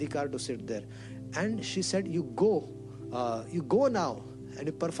no adhikar to sit there. And she said, you go now and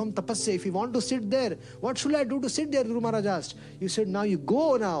you perform tapasya. If you want to sit there, what should I do to sit there? Dhruva Maharaj asked. You said, now you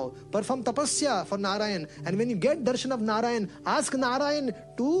go now, perform tapasya for Narayan, and when you get darshan of Narayan, ask Narayan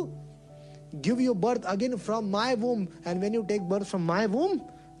to give you birth again from my womb, and when you take birth from my womb,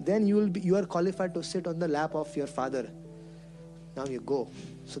 then you are qualified to sit on the lap of your father. Now you go.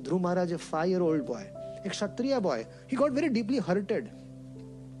 So Dhruva Maharaj, a 5-year-old boy, a Kshatriya boy, he got very deeply hurted,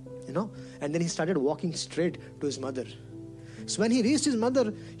 and then he started walking straight to his mother. So when he reached his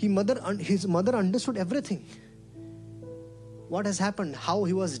mother, his mother understood everything. What has happened, how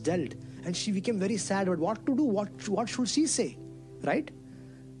he was dealt, and she became very sad. But what to do? What should she say? Right?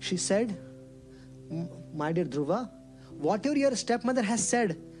 She said, my dear Dhruva, whatever your stepmother has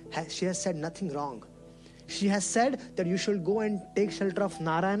said, she has said nothing wrong. She has said that you should go and take shelter of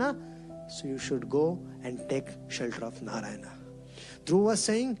Narayana, so you should go and take shelter of Narayana. Dhruva was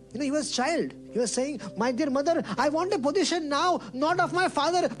saying, he was a child. He was saying, my dear mother, I want a position now, not of my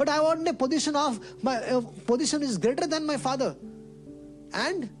father, but I want a position of my position is greater than my father,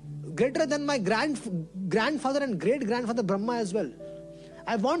 and greater than my grandfather and great grandfather Brahma as well.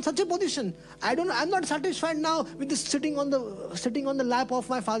 I want such a position. I'm not satisfied now with this sitting on the lap of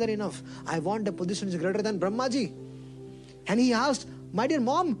my father enough. I want a position which is greater than Brahmaji. And he asked, my dear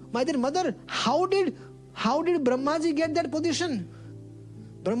mom, my dear mother, how did Brahmaji get that position?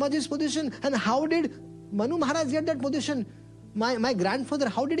 Brahmaji's position. And how did Manu Maharaj get that position? My grandfather,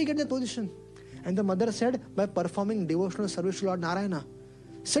 how did he get that position? And the mother said, by performing devotional service to Lord Narayana.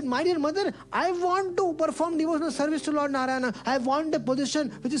 Said, my dear mother, I want to perform devotional service to Lord Narayana. I want a position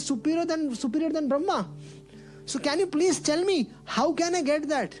which is superior than Brahma. So can you please tell me, how can I get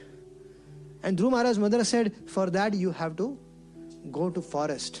that? And Dhruva Maharaj's mother said, for that you have to go to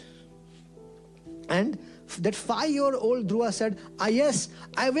forest. And that 5-year-old Dhruva said, yes,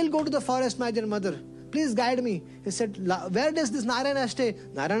 I will go to the forest, my dear mother. Please guide me. He said, where does this Narayana stay?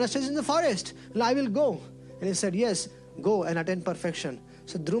 Narayana stays in the forest. Well, I will go. And he said, yes, go and attain perfection.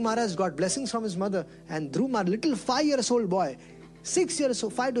 So Dhruva Maharaj got blessings from his mother, and Dhruva Maharaj, little 5-year-old boy,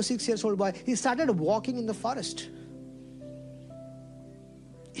 5 to 6 years old boy, he started walking in the forest.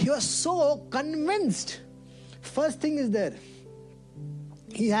 He was so convinced. First thing is there.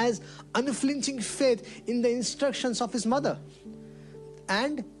 He has unflinching faith in the instructions of his mother.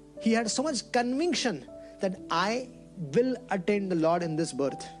 And he had so much conviction that I will attain the Lord in this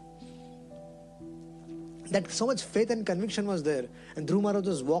birth. That so much faith and conviction was there. And Dhruva Maharaj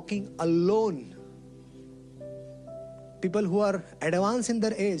was walking alone. People who are advanced in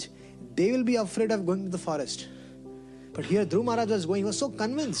their age, they will be afraid of going to the forest. But here Dhruva Maharaj was going, he was so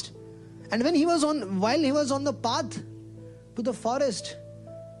convinced. And when while he was on the path to the forest,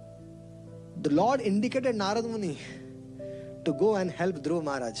 the Lord indicated Narad Muni to go and help Dhruva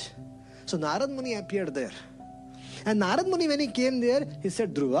Maharaj. So Narad Muni appeared there. And Narad Muni, when he came there, he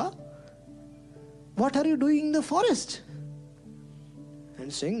said, Dhruva, what are you doing in the forest?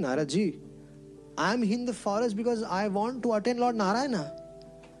 And saying, Naradji, I am in the forest because I want to attain Lord Narayana.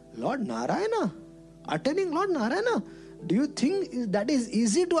 Lord Narayana? Attaining Lord Narayana? Do you think that is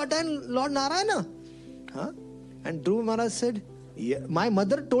easy to attain Lord Narayana? Huh? And Dhruva Maharaj said, yeah, my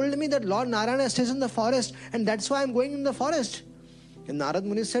mother told me that Lord Narayana stays in the forest and that's why I am going in the forest. And Narad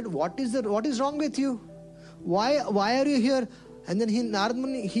Muni said, what is wrong with you? Why are you here? And then Narad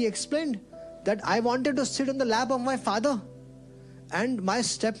Muni, he explained that I wanted to sit on the lap of my father. And my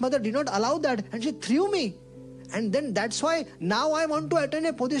stepmother did not allow that. And she threw me. And then that's why now I want to attain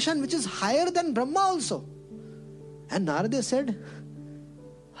a position which is higher than Brahma also. And Narada said,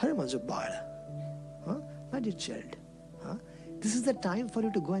 Hare Majubala, my dear child, this is the time for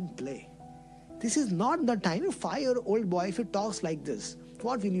you to go and play. This is not the time. A 5-year-old boy, if he talks like this,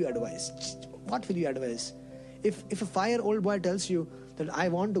 what will you advise? What will you advise? If a 5-year-old boy tells you that I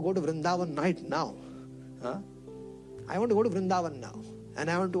want to go to Vrindavan right now, I want to go to Vrindavan now, and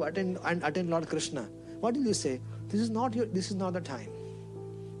I want to attend Lord Krishna, what will you say? This is not the time.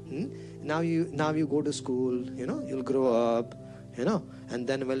 Now you go to school, you'll grow up, and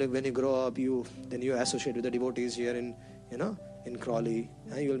then when you grow up, you associate with the devotees here in Crawley,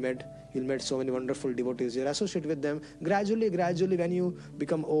 and you'll meet so many wonderful devotees here. Associate with them gradually. When you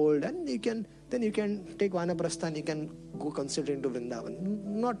become old, and you can take Vanaprastha and you can go consider into Vrindavan.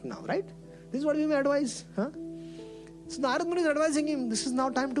 Not now, right? This is what we may advise. So Narad Muni is advising him. This is now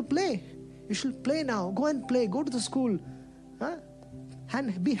time to play. You should play now. Go and play. Go to the school,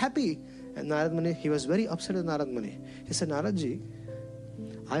 and be happy. And Narad Muni, he was very upset with Narad Muni. He said, Naradji,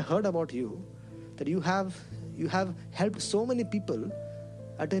 I heard about you that you have helped so many people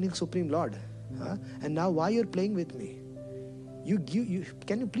attaining Supreme Lord, and now why you're playing with me?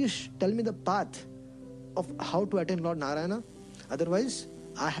 Can you please tell me the path of how to attain Lord Narayana? Otherwise,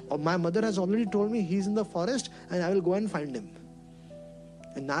 my mother has already told me he's in the forest, and I will go and find him.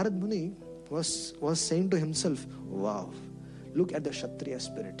 And Narad Muni was saying to himself, wow, look at the Kshatriya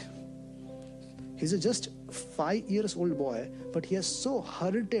spirit. He's a just 5 years old boy, but he is so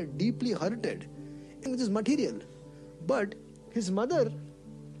hurted, deeply hurted with his material. But his mother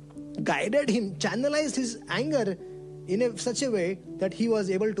guided him, channelized his anger in such a way that he was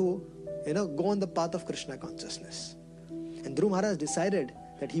able to, go on the path of Krishna consciousness. And Dhruva Maharaj decided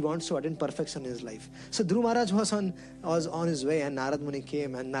that he wants to attain perfection in his life. So Dhruva Maharaj was on his way, and Narad Muni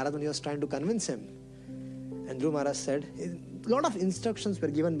came, and Narad Muni was trying to convince him. And Dhruva Maharaj said, a lot of instructions were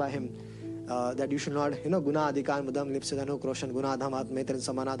given by him, that you should not, guna adhikan mudam lipsidano kroshan guna adhamat metran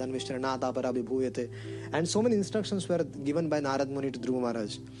samanadan vishtaranata parabhibhuyate. And so many instructions were given by Narad Muni to Dhruva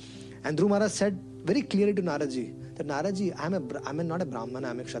Maharaj. And Dhruva Maharaj said very clearly to Naradji that Naradji, I'm not a Brahmana,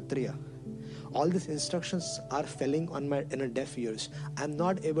 I'm a Kshatriya. All these instructions are falling on my inner deaf ears. I'm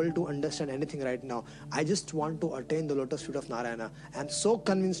not able to understand anything right now. I just want to attain the lotus feet of Narayana. I'm so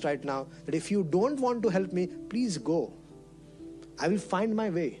convinced right now that if you don't want to help me, please go. I will find my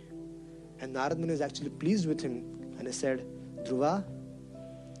way. And Narad Muni is actually pleased with him, and he said, Dhruva,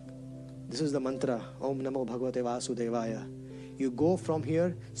 this is the mantra, Om Namo Bhagavate Vasudevaya. You go from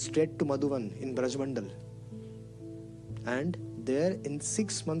here straight to Madhuvan in Brajsundar. And there in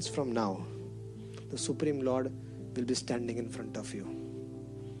 6 months from now, the Supreme Lord will be standing in front of you.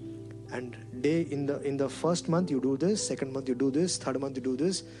 And in the first month you do this, second month you do this, third month you do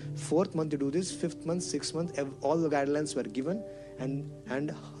this, fourth month you do this, fifth month, sixth month, all the guidelines were given,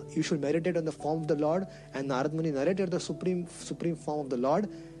 and you should meditate on the form of the Lord. And Narad Muni narrated the supreme form of the Lord.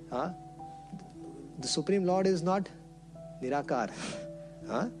 The Supreme Lord is not Nirakar.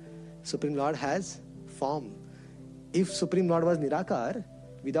 Supreme Lord has form. If Supreme Lord was Nirakar,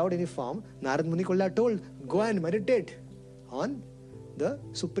 without any form, Narad Muni could have told, go and meditate on the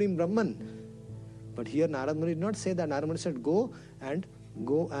Supreme Brahman. But here Narad Muni did not say that. Narad Muni said, go and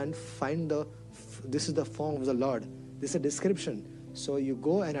find this is the form of the Lord. This is a description. So you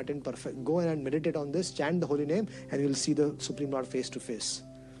go and attain perfect. Go and meditate on this, chant the holy name, and you will see the Supreme Lord face to face.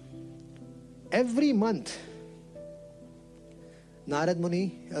 Every month, Narad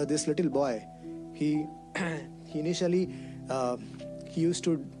Muni, this little boy, he initially he used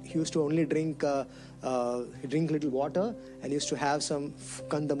to only drink little water and used to have some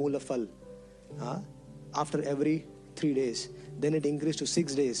kandamula fal after every 3 days. Then it increased to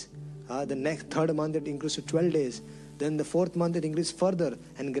 6 days. The third month it increased to 12 days. Then the fourth month it increased further,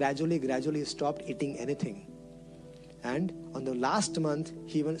 and gradually he stopped eating anything. And on the last month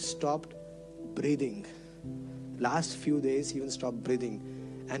he even stopped breathing. Last few days he even stopped breathing.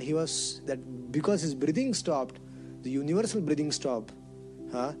 And he was that because his breathing stopped, the universal breathing stopped,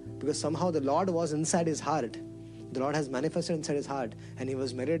 because somehow the Lord was inside his heart. The Lord has manifested inside his heart, and he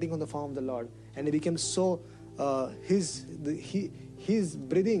was meditating on the form of the Lord, and he became so his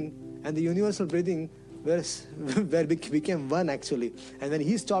breathing and the universal breathing became one actually. And when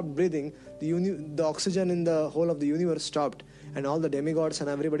he stopped breathing, the oxygen in the whole of the universe stopped, and all the demigods and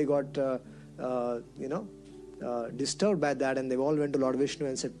everybody got disturbed by that, and they all went to Lord Vishnu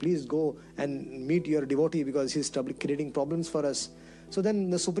and said, please go and meet your devotee because he's creating problems for us. So then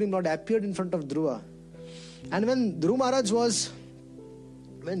the Supreme Lord appeared in front of Dhruva. And when Dhruva Maharaj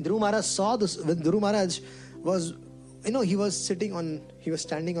saw this, when Dhruva Maharaj was, he was standing on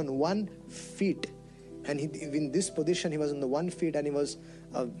 1 foot. And in this position, he was on the 1 foot, and he was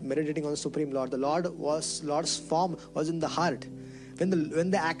meditating on the Supreme Lord. The Lord's form was in the heart. When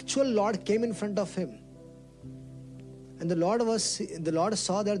the actual Lord came in front of him, and the Lord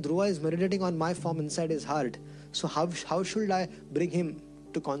saw that Dhruva is meditating on my form inside his heart. So how should I bring him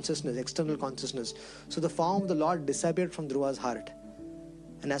to consciousness, external consciousness? So the form of the Lord disappeared from Dhruva's heart.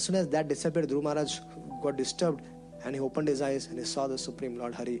 And as soon as that disappeared, Dhruva Maharaj got disturbed, and he opened his eyes and he saw the Supreme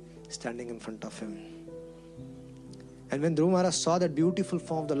Lord Hari standing in front of him. And when Dhruva Maharaj saw that beautiful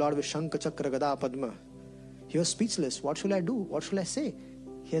form of the Lord with Shankha, Chakra, Gada, Padma, he was speechless. What shall I do? What shall I say?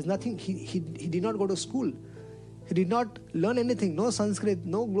 He has nothing. He did not go to school. He did not learn anything. No Sanskrit,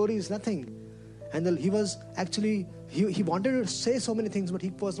 no glories, nothing. And he was actually, he wanted to say so many things, but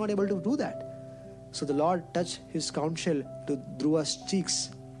he was not able to do that. So the Lord touched his conch shell to Dhruva's cheeks.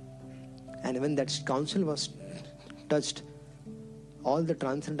 And when that conch shell was touched, all the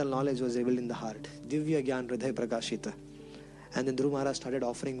transcendental knowledge was revealed in the heart. Divya Gyan Hridaya Prakashita. And then Dhruva Maharaj started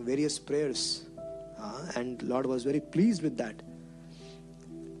offering various prayers. And Lord was very pleased with that.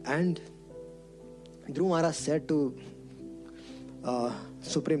 And Dhruva Maharaj said to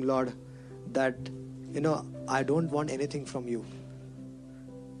Supreme Lord that, I don't want anything from you.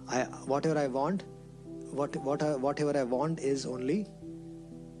 Whatever I want is only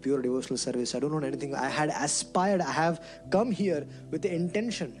pure devotional service. I don't want anything. I had aspired, I have come here with the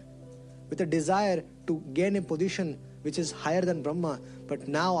intention, with a desire to gain a position which is higher than Brahma. But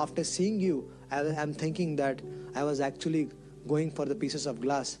now after seeing you, I'm thinking that I was actually going for the pieces of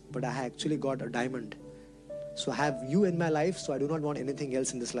glass, but I actually got a diamond. So I have you in my life, so I do not want anything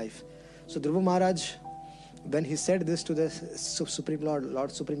else in this life. So Dhruva Maharaj, when he said this to the Supreme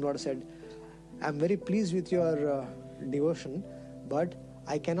Lord, Supreme Lord said, I'm very pleased with your devotion, but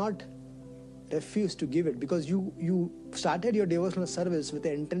I cannot refuse to give it, because you started your devotional service with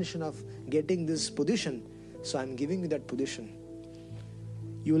the intention of getting this position. So I'm giving you that position.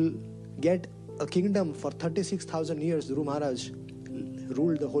 You will get a kingdom for 36,000 years. Dhruva Maharaj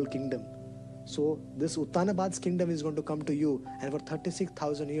ruled the whole kingdom. So this Uttanabad's kingdom is going to come to you, and for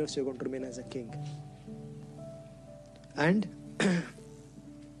 36,000 years you're going to remain as a king. And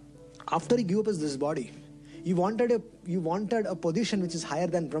after he gave up this body, you wanted a position which is higher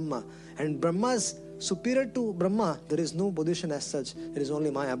than Brahma, and Brahma's superior to Brahma. There is no position as such. There is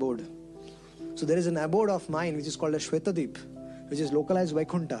only my abode. So there is an abode of mine which is called as Shvetadip, which is localized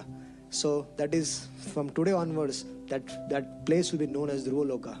Vaikuntha. So that is from today onwards, that place will be known as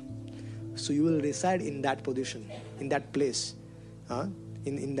Dhruvaloka. So you will reside in that position, in that place,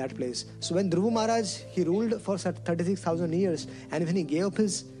 in that place. So when Dhruva Maharaj, he ruled for 36,000 years, and when he gave up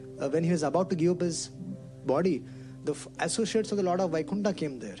when he was about to give up his body, the associates of the Lord of Vaikuntha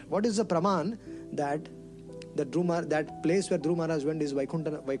came there. What is the praman that place where Dhruva Maharaj went is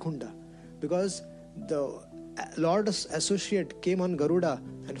Vaikuntha? Because the Lord's associate came on Garuda,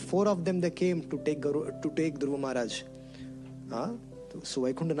 and 4 of them they came to take Dhruva Maharaj. So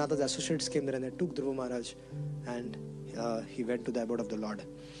Vaikuntha Natha's associates came there and they took Dhruva Maharaj, and he went to the abode of the Lord.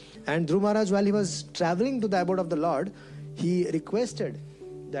 And Dhruva Maharaj, while he was traveling to the abode of the Lord, he requested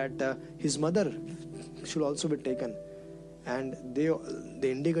that his mother should also be taken. And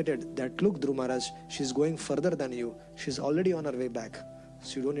they indicated that, look Dhruva Maharaj, she's going further than you. She's already on her way back.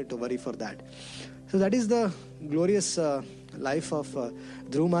 So you don't need to worry for that. So that is the glorious life of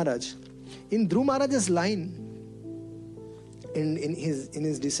Dhruva Maharaj. In Dhruva Maharaj's line, in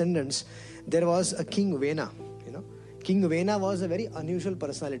his descendants, there was a King Vena. King Vena was a very unusual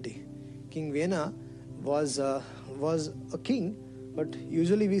personality. King Vena was a king But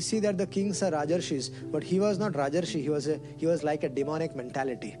usually we see that the kings are Rajarshis, but he was not Rajarshi. He was like a demonic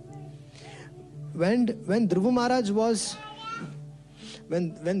mentality. When Dhruva Maharaj was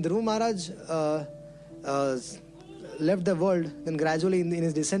when Dhruva Maharaj left the world, then gradually in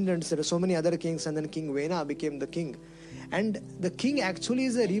his descendants there are so many other kings, and then King Vena became the king. And the king actually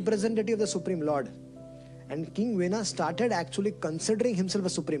is a representative of the Supreme Lord. And King Vena started actually considering himself a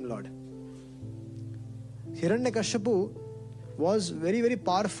Supreme Lord. Hiranyakashipu was very, very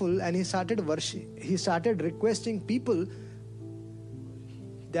powerful, and he started requesting people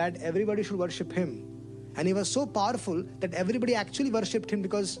that everybody should worship him. And he was so powerful that everybody actually worshipped him,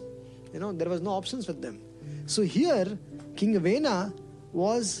 because there was no options with them. So here King Vena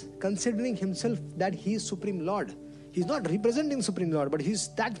was considering himself that he is Supreme Lord. He's not representing Supreme Lord, but he's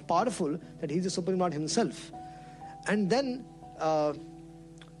that powerful that he's the Supreme Lord himself. And then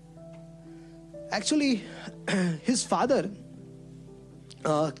actually his father,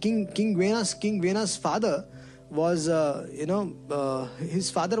 King Vena's father was his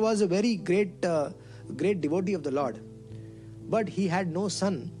father was a very great devotee of the Lord, but he had no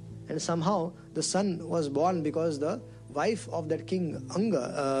son, and somehow the son was born because the wife of that King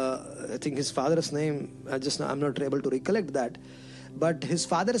Anga, I think his father's name, I'm not able to recollect that, but his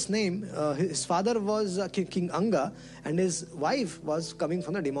father's name, his father was King Anga, and his wife was coming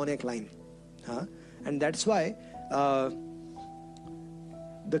from the demoniac line, and that's why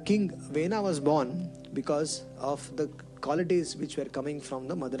the King Vena was born, because of the qualities which were coming from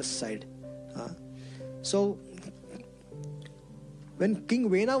the mother's side. So when King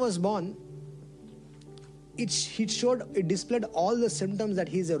Vena was born, it displayed all the symptoms that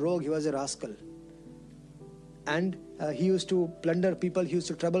he is a rogue, he was a rascal. And he used to plunder people, he used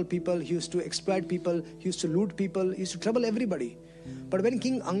to trouble people, he used to exploit people, he used to loot people, he used to trouble everybody. But when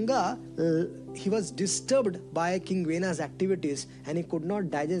King Anga, he was disturbed by King Vena's activities, and he could not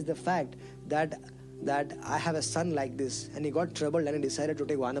digest the fact that I have a son like this, and he got troubled and he decided to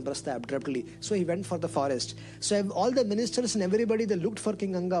take Vanaprastha abruptly. So he went for the forest. So all the ministers and everybody, they looked for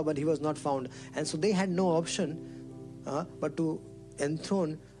King Anga, but he was not found, and so they had no option but to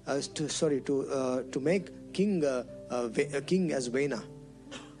enthrone, to make king as Vena.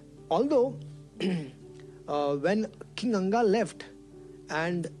 Although when King Anga left,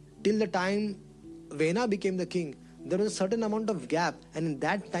 and till the time Vena became the king, there was a certain amount of gap, and in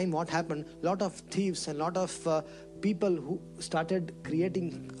that time what happened, lot of thieves and lot of people who started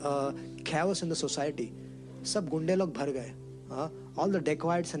creating chaos in the society. Sab gunde log bhar gaye. All the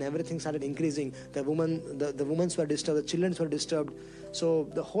dacoits and everything started increasing. The women were disturbed, the children were disturbed. So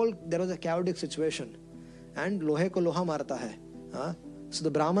there was a chaotic situation. And lohe ko loha marta hai. So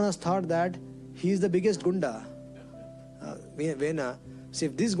the Brahmanas thought that he is the biggest gunda, Vena. So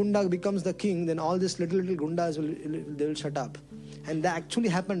if this gunda becomes the king, then all these little gundas will shut up. And that actually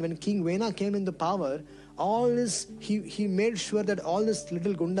happened when King Vena came into power. All this he made sure that all these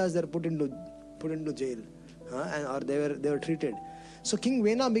little gundas they are put into jail, or they were treated. So King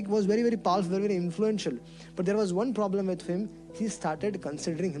Vena was very, very powerful, very, very influential. But there was one problem with him. He started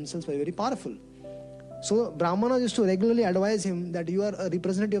considering himself very, very powerful. So Brahmanas used to regularly advise him that you are a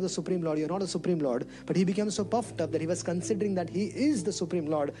representative of the Supreme Lord, you are not a Supreme Lord. But he became so puffed up that he was considering that he is the Supreme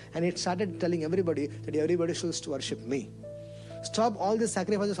Lord, and he started telling everybody that everybody should worship me. Stop all the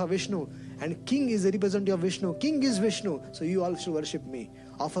sacrifices for Vishnu, and king is the representative of Vishnu. King is Vishnu, so you all should worship me.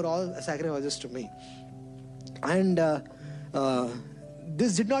 Offer all sacrifices to me. And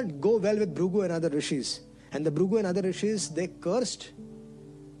this did not go well with Bhrigu and other rishis. And the Bhrigu and other rishis, they cursed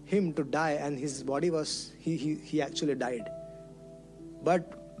him to die, and his body was, he actually died.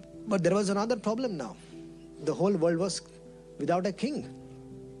 But there was another problem now. The whole world was without a king,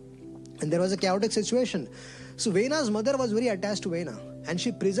 and there was a chaotic situation. So Vena's mother was very attached to Vena, and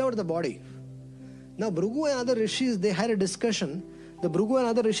she preserved the body. Now Bhrigu and other rishis, they had a discussion.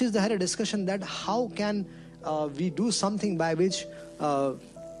 That how can we do something by which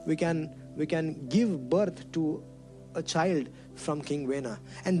we can give birth to a child from King Vena.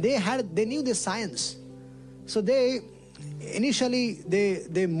 And they knew this science. So they initially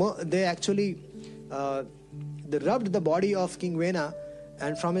they actually they rubbed the body of King Vena,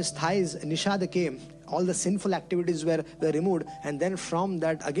 and from his thighs Nishada came. All the sinful activities were removed, and then from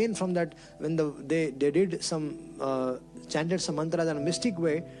that when they did some chanted some mantras in a mystic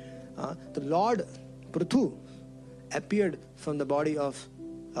way, the Lord Prithu appeared from the body of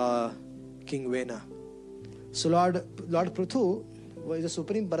King Vena. So Lord Prithu was the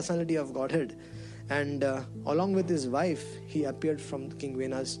supreme personality of Godhead, and along with his wife, he appeared from King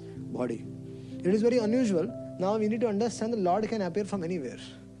Vena's body. It is very unusual. Now we need to understand the Lord can appear from anywhere.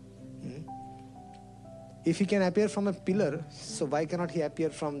 If he can appear from a pillar, so why cannot he appear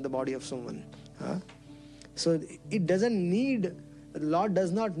from the body of someone? So it doesn't need, Lord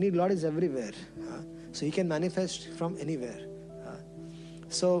does not need, Lord is everywhere. So he can manifest from anywhere.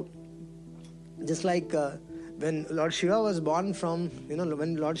 So just like when Lord Shiva was born from,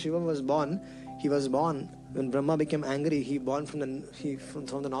 when Lord Shiva was born, he was born, when Brahma became angry, he born from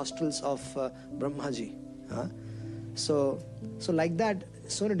the nostrils of Brahmaji. So like that,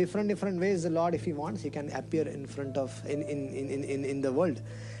 so in different ways the Lord, if he wants, he can appear in front of, in the world.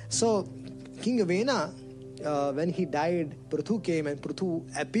 So King Vena, when he died, Prithu came and Prithu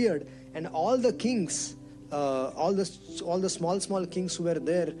appeared, and all the kings, all the small kings who were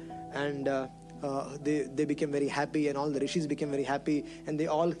there, and they became very happy, and all the rishis became very happy, and they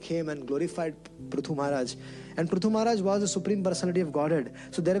all came and glorified Prithu Maharaj. And Prithu Maharaj was the Supreme Personality of Godhead.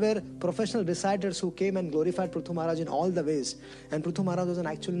 So there were professional reciters who came and glorified Prithu Maharaj in all the ways. And Prithu Maharaj was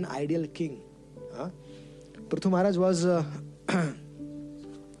actually an ideal king. Prithu Maharaj was...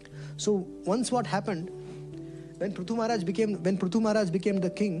 So once what happened, when Prithu Maharaj became the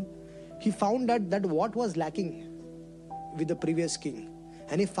king, he found that what was lacking with the previous king.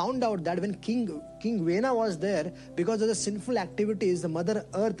 And he found out that when King Vena was there, because of the sinful activities, the Mother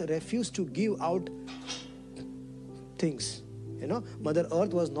Earth refused to give out things. Mother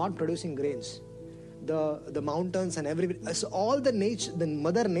Earth was not producing grains. The mountains and everything. So all the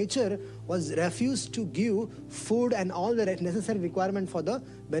Mother Nature was refused to give food and all the necessary requirement for the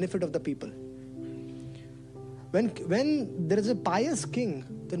benefit of the people. When there is a pious king,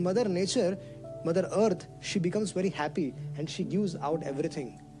 then Mother Nature, Mother Earth, she becomes very happy and she gives out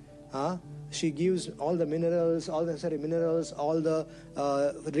everything. She gives all the minerals, all the necessary minerals, all the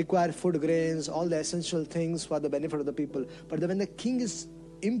required food grains, all the essential things for the benefit of the people. But when the king is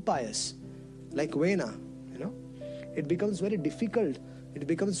impious, like Vena, it becomes very difficult. It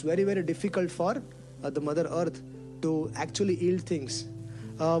becomes very, very difficult for the Mother Earth to actually yield things.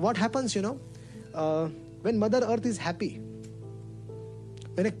 What happens, when Mother Earth is happy,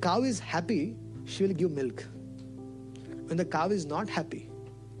 when a cow is happy, she will give milk. When the cow is not happy,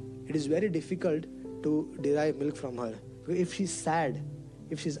 it is very difficult to derive milk from her. If she's sad,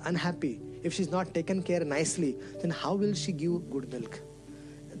 if she's unhappy, if she's not taken care nicely, then how will she give good milk?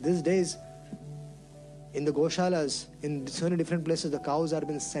 These days, in the goshalas, in so many different places, the cows are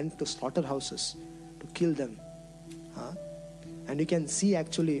being sent to slaughterhouses to kill them. And you can see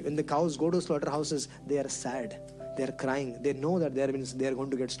actually, when the cows go to slaughterhouses, they are sad. They are crying. They know that they are going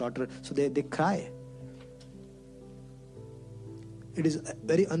to get slaughtered, so they cry. It is a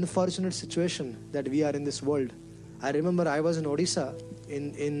very unfortunate situation that we are in this world. I remember I was in Odisha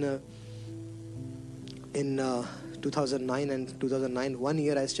in 2009 and 2009. 1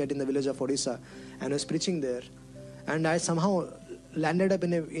 year I stayed in the village of Odisha and was preaching there, and I somehow landed up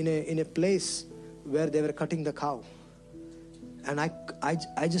in a place where they were cutting the cow, and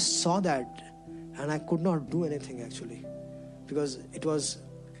I just saw that. And I could not do anything actually, because it was,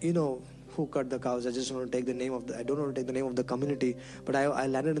 who cut the cows. I just don't want to take the name of the community, but I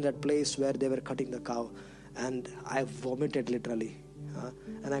landed in that place where they were cutting the cow, and I vomited literally,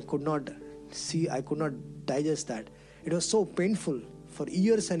 and I could not digest that. It was so painful for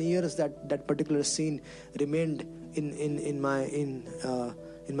years and years that particular scene remained in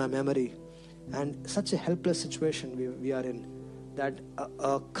my memory, and such a helpless situation we are in, that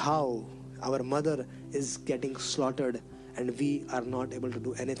a cow, our mother, is getting slaughtered and we are not able to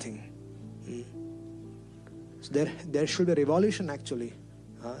do anything. So there should be a revolution actually.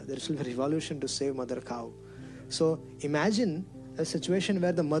 There should be a revolution to save mother cow. So imagine a situation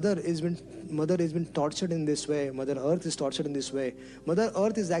where the mother is been tortured in this way. Mother Earth is tortured in this way. Mother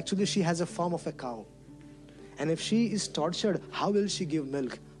Earth is actually, she has a form of a cow. And if she is tortured, how will she give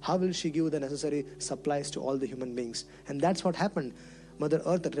milk? How will she give the necessary supplies to all the human beings? And that's what happened. Mother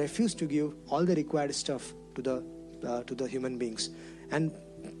Earth refused to give all the required stuff to the human beings, and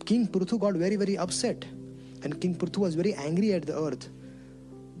King Prithu got very, very upset, and King Prithu was very angry at the earth,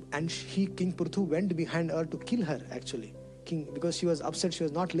 and King Prithu went behind her to kill her actually. Because she was upset, she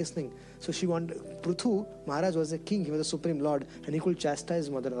was not listening. So Prithu Maharaj was a king, he was a supreme lord, and he could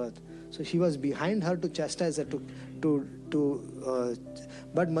chastise Mother Earth. So he was behind her to chastise her,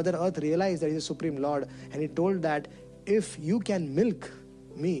 but Mother Earth realized that he is a supreme lord, and he told that if you can milk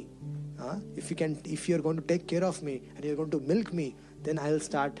me, if you are going to take care of me and you are going to milk me, then I'll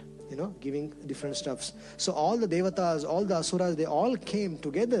start giving different stuffs. So all the devatas, all the asuras, they all came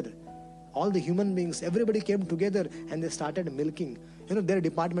together. All the human beings, everybody came together and they started milking. Their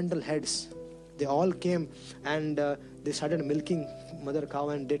departmental heads, they all came and they started milking mother cow,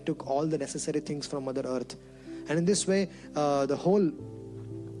 and they took all the necessary things from Mother Earth. And in this way, the whole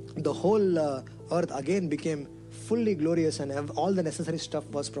earth again became fully glorious and all the necessary stuff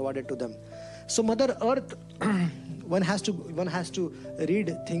was provided to them. So Mother Earth, one has to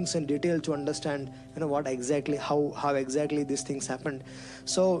read things in detail to understand, what exactly, how exactly these things happened.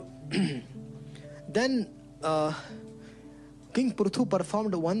 So then King Pruthu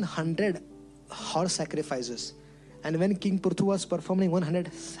performed 100 horse sacrifices. And when King Pruthu was performing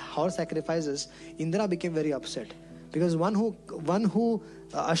 100 horse sacrifices, Indra became very upset. Because one who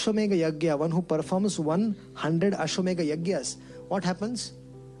Ashwamedha Yagya, one who performs 100 Ashwamedha Yagyas, what happens?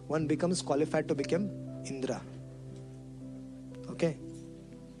 One becomes qualified to become Indra. Okay?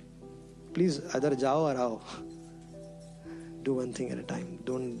 Please, either jao or ao. Do one thing at a time.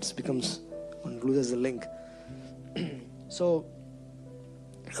 Don't becomes, one loses the link. So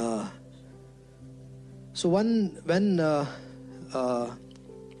when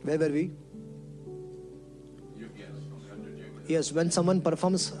where were we? Yes, when someone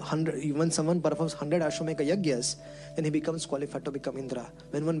performs 100 Ashwamedha Yagyas, then he becomes qualified to become Indra.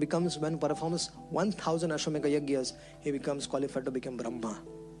 When one performs 1000 Ashwamedha Yagyas, he becomes qualified to become Brahma.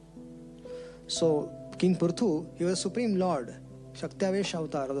 So King Pruthu, he was Supreme Lord, Shaktiavesh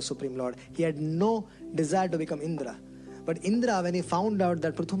avatar of the Supreme Lord. He had no desire to become Indra. But Indra, when he found out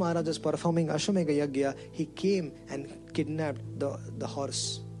that Pruthu Maharaj was performing Ashwamedha Yagya, he came and kidnapped the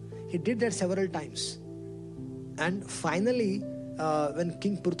horse. He did that several times. And finally, when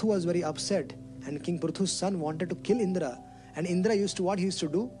King Pruthu was very upset, and King Pruthu's son wanted to kill Indra, and Indra what he used to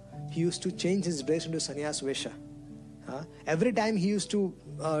do? He used to change his dress into sannyas vesha. Every time he used to,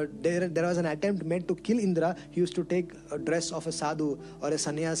 there was an attempt made to kill Indra, he used to take a dress of a sadhu or a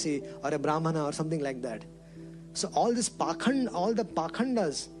sannyasi or a brahmana or something like that. So all the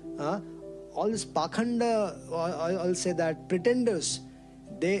pakhandas, I'll say that pretenders,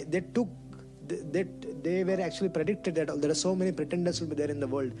 they were actually predicted that there are so many pretenders will be there in the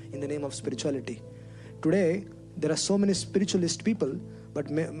world in the name of spirituality. Today, there are so many spiritualist people, but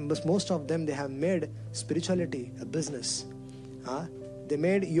most of them, they have made spirituality a business. They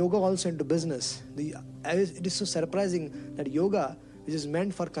made yoga also into business. It is so surprising that yoga, which is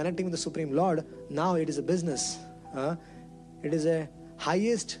meant for connecting with the Supreme Lord, now it is a business. It is a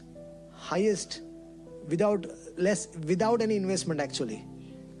highest without any investment actually.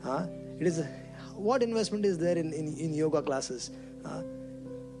 It is what investment is there in yoga classes?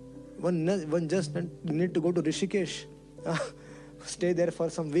 One just need to go to Rishikesh, stay there for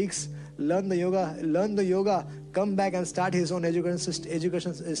some weeks, learn the yoga, come back and start his own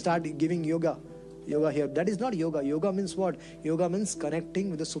education, start giving yoga here. That is not yoga. Yoga means what? Yoga means connecting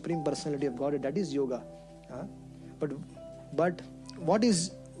with the Supreme Personality of Godhead. That is yoga. But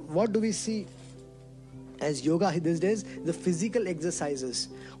what do we see as yoga these days? The physical exercises.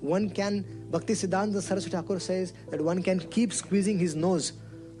 One can, Bhakti Siddhanta Saraswati Thakur says that one can keep squeezing his nose,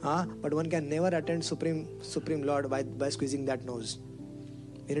 but one can never attain Supreme Lord by squeezing that nose.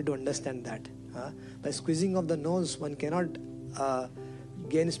 You need to understand that. By squeezing of the nose, one cannot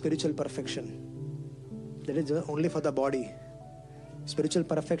gain spiritual perfection. That is only for the body. Spiritual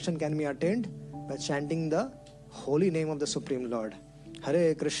perfection can be attained by chanting the holy name of the Supreme Lord.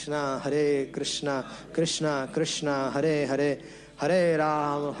 Hare Krishna, Krishna Krishna, Hare Hare, Hare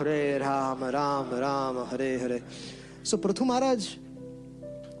Ram, Ram Ram, Hare Hare. So Pruthu Maharaj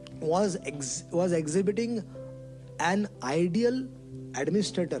was exhibiting an ideal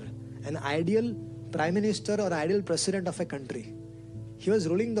administrator, an ideal prime minister or ideal president of a country. He was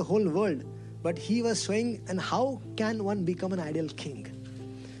ruling the whole world, but he was showing and how can one become an ideal king.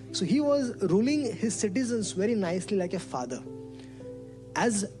 So he was ruling his citizens very nicely like a father.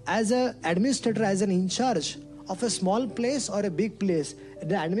 As an administrator, as an in charge of a small place or a big place,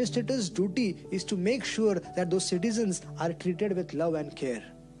 the administrator's duty is to make sure that those citizens are treated with love and care.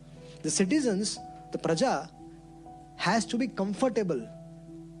 The citizens, the praja, has to be comfortable.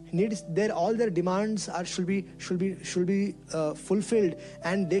 All their demands should be fulfilled,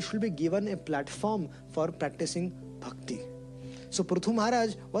 and they should be given a platform for practicing bhakti. So Pruthu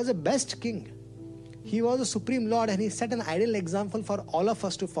Maharaj was the best king. He was a Supreme Lord, and he set an ideal example for all of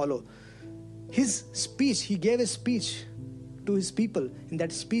us to follow. His speech, he gave a speech to his people, and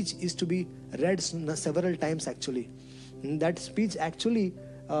that speech is to be read several times actually. And that speech actually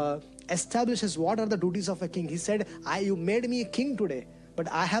establishes what are the duties of a king. He said, you made me a king today,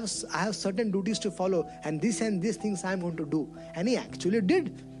 but I have certain duties to follow, and these things I am going to do. And he actually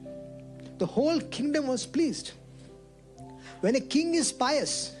did. The whole kingdom was pleased. When a king is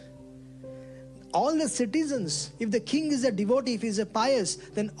pious, all the citizens, if the king is a devotee, if he is a pious,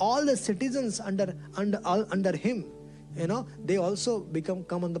 then all the citizens under him, they also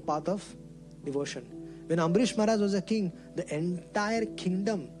come on the path of devotion. When Ambrish Maharaj was a king, the entire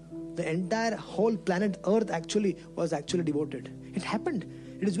kingdom the entire whole planet Earth was devoted. It happened.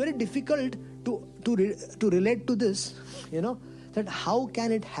 It is very difficult to relate to this, that how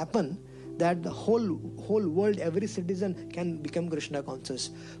can it happen that the whole world, every citizen can become Krishna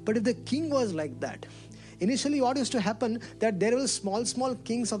conscious. But if the king was like that, initially what used to happen, that there were small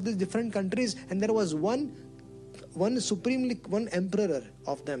kings of these different countries, and there was one emperor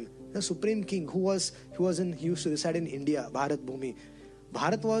of them, the supreme king who used to reside in India, Bharat Bhumi.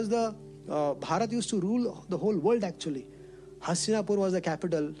 Bharat used to rule the whole world actually. Hastinapur was the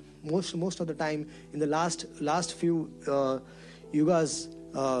capital most of the time. In the last few yugas,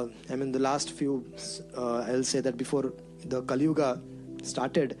 the last few, I'll say that before the Kali Yuga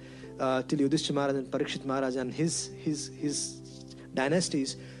started, till Yudhishthira Maharaj and Parikshit Maharaj and his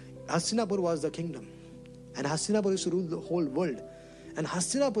dynasties, Hastinapur was the kingdom. And Hastinapur used to rule the whole world. And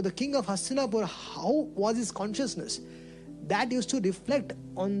Hastinapur, the king of Hastinapur, how was his consciousness? That used to reflect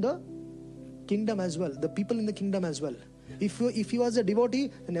on the kingdom as well, the people in the kingdom as well. If he was a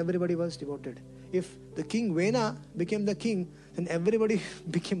devotee, then everybody was devoted. If the king Vena became the king, then everybody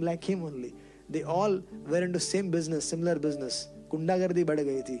became like him only. They all were into same business, similar business. Kundagardi bad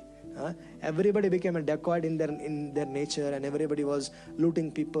gayi thi. Everybody became a dacoit in their nature, and everybody was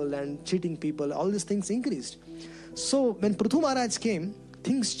looting people and cheating people. All these things increased. So when Prithu Maharaj came,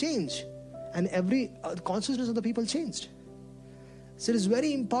 things changed, and every consciousness of the people changed. So it is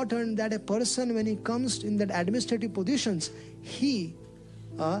very important that a person, when he comes in that administrative positions, he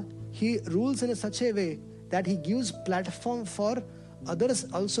rules in such a way that he gives platform for others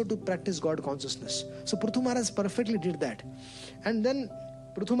also to practice God consciousness. So Prithu Maharaj perfectly did that. And then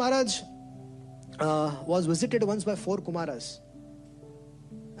Prithu Maharaj was visited once by 4 Kumaras.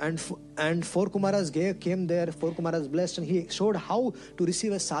 And 4 Kumaras came there, 4 Kumaras blessed, and he showed how to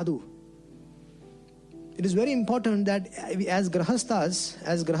receive a sadhu. It is very important that as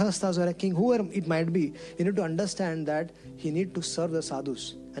grahasthas or a king, whoever it might be, you need to understand that he need to serve the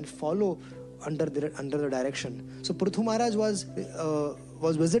sadhus and follow under the direction. So Prithu Maharaj was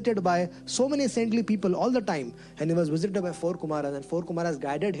visited by so many saintly people all the time, and he was visited by 4 Kumaras, and 4 Kumaras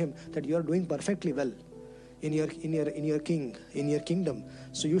guided him that you are doing perfectly well in your kingdom.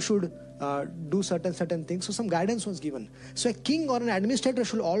 So you should do certain things. So some guidance was given. So a king or an administrator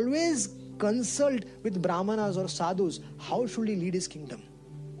should always consult with brahmanas or sadhus. How should he lead his kingdom?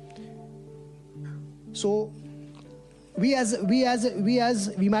 So we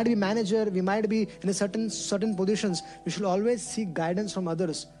might be manager, we might be in a certain positions. We should always seek guidance from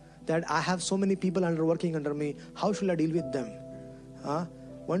others. That I have so many people working under me. How should I deal with them?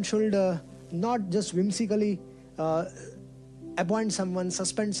 One should not just whimsically appoint someone,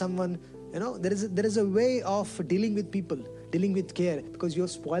 suspend someone. There is a way of dealing with people, dealing with care, because you're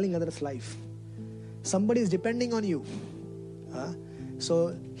spoiling others' life. Somebody is depending on you.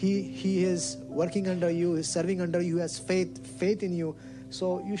 So he is working under you, is serving under you, has faith in you.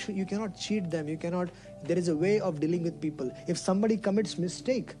 So you cannot cheat them. There is a way of dealing with people. If somebody commits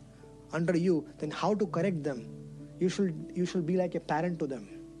mistake under you, then how to correct them? You should be like a parent to them.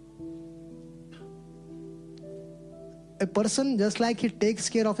 A person, just like he takes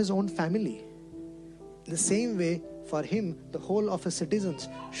care of his own family, the same way for him, the whole of his citizens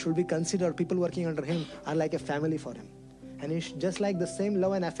should be considered, people working under him are like a family for him. And just like the same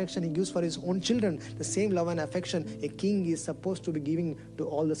love and affection he gives for his own children, the same love and affection a king is supposed to be giving to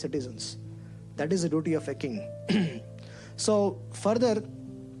all the citizens. That is the duty of a king. So further,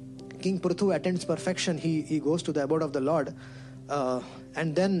 King Prithu attains perfection. He goes to the abode of the Lord.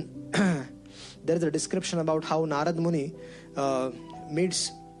 And then there is a description about how Narad Muni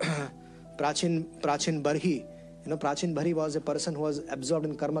meets Prachin Barhi. Prachin Bhari was a person who was absorbed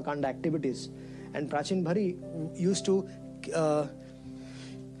in karma kanda activities. And Prachin Bhari used to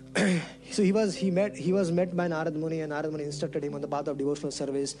so he was met by Narad Muni, and Narad Muni instructed him on the path of devotional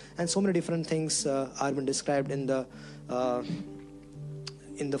service, and so many different things are been described in the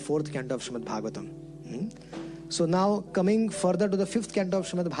 4th canto of Srimad Bhagavatam. So now coming further to the 5th canto of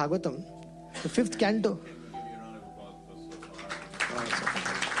Srimad Bhagavatam, the 5th canto.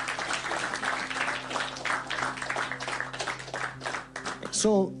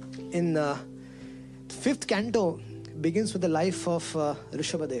 So in 5th canto begins with the life of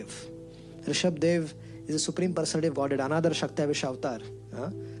Rishabhadev. Rishabhadev is a supreme personality of Godhead, another Shakti Avisha avatar.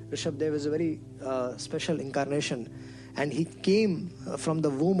 Rishabhadev is a very special incarnation, and he came from the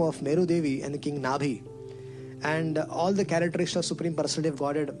womb of Meru Devi and the King Nabhi. And all the characteristics of supreme personality of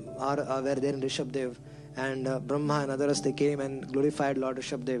Godhead were there in Rishabhadev. And Brahma and others, they came and glorified Lord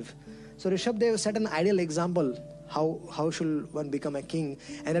Rishabhadev. So Rishabhadev set an ideal example how should one become a king,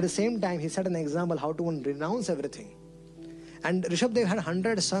 and at the same time he set an example how to one renounce everything. And Rishabdev had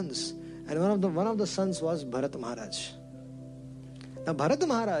 100 sons. And one of the sons was Bharat Maharaj. Now Bharat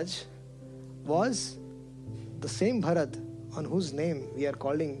Maharaj was the same Bharat on whose name we are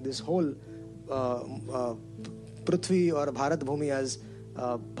calling this whole Prithvi or Bharat Bhumi as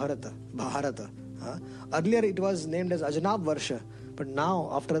Bharata. Earlier it was named as Ajnab Varsha, but now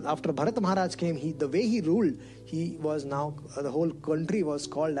after Bharat Maharaj came, the way he ruled, he was now the whole country was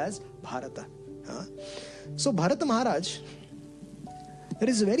called as Bharata. So Bharat Maharaj, there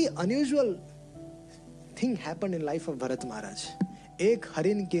is a very unusual thing happened in life of Bharat Maharaj. Ek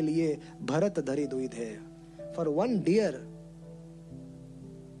harin ke liye Bharat dhari duid hai. For one deer,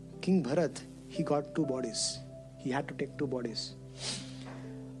 King Bharat, he got 2 bodies. He had to take 2 bodies.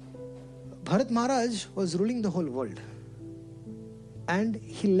 Bharat Maharaj was ruling the whole world. And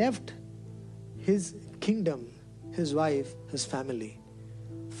he left his kingdom, his wife, his family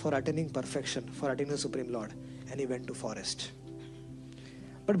for attaining perfection, for attaining the Supreme Lord. And he went to forest.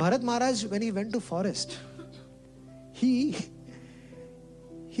 But Bharat Maharaj, when he went to forest, he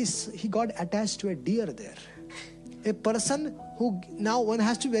got attached to a deer there. A person who, now one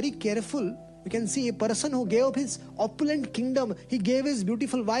has to be very careful. You can see a person who gave up his opulent kingdom, he gave his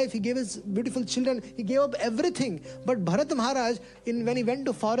beautiful wife, he gave his beautiful children, he gave up everything. But Bharat Maharaj, when he went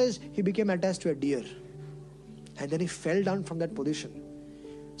to forest, he became attached to a deer. And then he fell down from that position.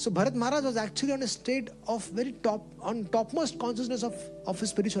 So Bharat Maharaj was actually on a state of topmost consciousness of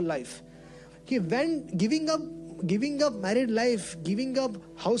his spiritual life. He went giving up married life, giving up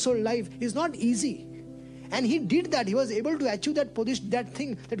household life is not easy. And he did that. He was able to achieve that position, that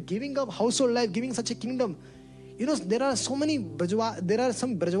thing, that giving up household life, giving such a kingdom. There are so many there are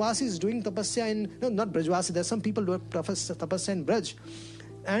some Brajvasis doing tapasya not Brajvasi, there are some people doing tapasya in Braj.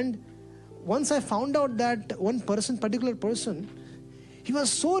 And once I found out that one particular person, he was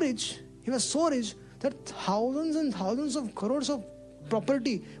so rich that thousands and thousands of crores of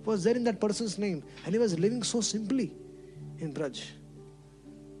property was there in that person's name. And he was living so simply in Braj.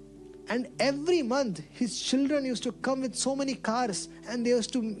 And every month, his children used to come with so many cars, and they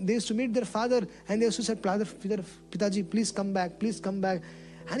used to meet their father, and they used to say, Pitaji, please come back.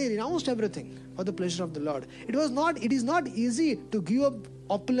 And he renounced everything for the pleasure of the Lord. It is not easy to give up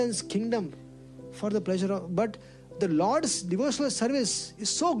opulence, kingdom for the pleasure of, but the Lord's devotional service is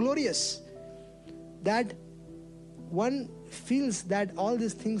so glorious that one feels that all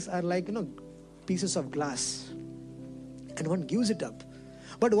these things are like, pieces of glass, and one gives it up.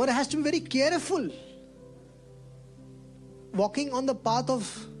 But one has to be very careful. Walking on the path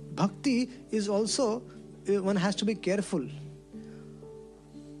of bhakti is also, one has to be careful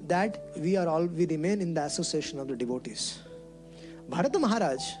that we remain in the association of the devotees. Bharata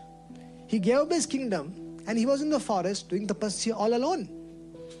Maharaj, he gave up his kingdom and he was in the forest doing tapasya all alone.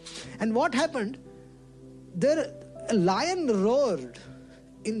 And what happened? A lion roared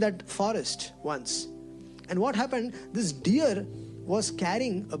in that forest once. And what happened? This deer was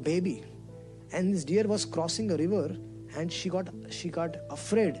carrying a baby, and this deer was crossing a river, and she got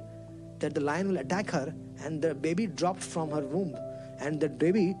afraid that the lion will attack her, and the baby dropped from her womb, and the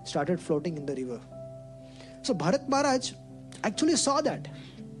baby started floating in the river. So Bharat Maharaj actually saw that,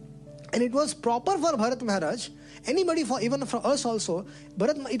 and it was proper for Bharat Maharaj, even for us also,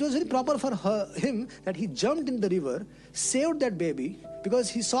 it was very proper for him that he jumped in the river, saved that baby, because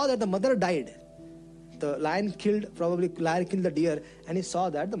he saw that the mother died. The lion killed the deer, and he saw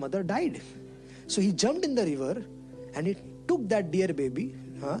that the mother died. So he jumped in the river and he took that deer baby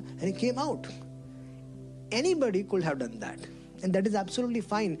and he came out. Anybody could have done that, and that is absolutely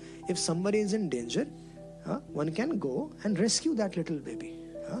fine. If somebody is in danger, one can go and rescue that little baby.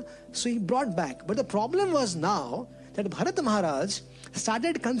 So he brought back. But the problem was now that Bharat Maharaj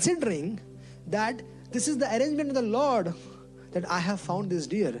started considering that this is the arrangement of the Lord, that I have found this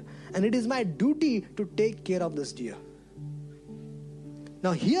deer, and it is my duty to take care of this deer.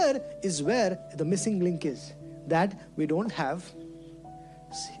 Now here is where the missing link is, that we don't have,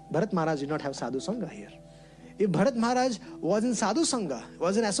 Bharat Maharaj did not have Sadhu Sangha here. If Bharat Maharaj was in Sadhu Sangha,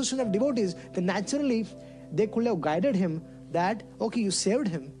 was an association of devotees, then naturally they could have guided him that, okay, you saved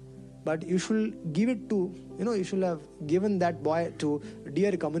him, but you should give it to, you should have given that boy to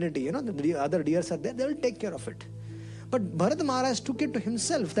deer community, the other deers are there, they will take care of it. But Bharat Maharaj took it to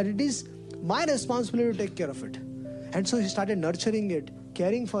himself that it is my responsibility to take care of it. And so he started nurturing it,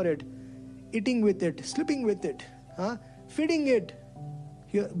 caring for it, eating with it, sleeping with it, feeding it.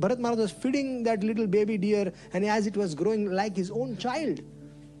 Bharat Maharaj was feeding that little baby deer, and as it was growing like his own child.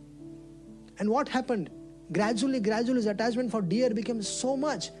 And what happened? Gradually his attachment for deer became so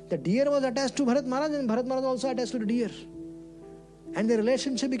much. The deer was attached to Bharat Maharaj, and Bharat Maharaj also attached to the deer. And the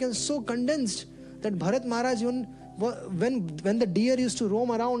relationship became so condensed that Bharat Maharaj even when the deer used to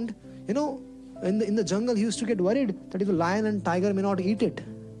roam around, in the jungle, he used to get worried that if the lion and tiger may not eat it.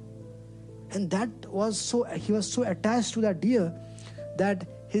 And he was so attached to that deer that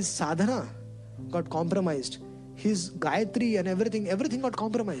his sadhana got compromised. His Gayatri and everything got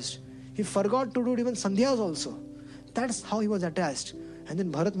compromised. He forgot to do even sandhyas also. That's how he was attached. And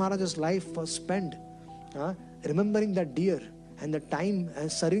then Bharat Maharaj's life was spent remembering that deer and the time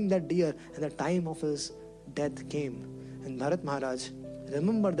and serving that deer, and the time of his death came. And Bharat Maharaj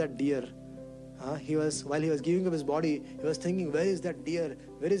remembered that deer. While he was giving up his body, he was thinking, where is that deer?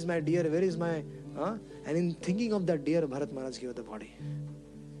 Where is my deer? Where is my... And in thinking of that deer, Bharat Maharaj gave up the body.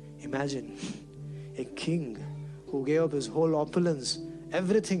 Imagine a king who gave up his whole opulence,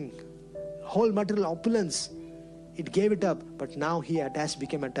 everything, whole material opulence. It gave it up, but now he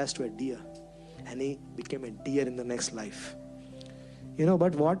became attached to a deer. And he became a deer in the next life.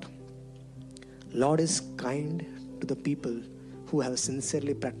 But what? Lord is kind to the people who have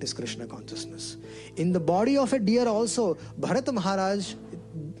sincerely practiced Krishna consciousness. In the body of a deer also, Bharat Maharaj,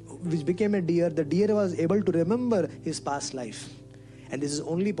 which became a deer, the deer was able to remember his past life. And this is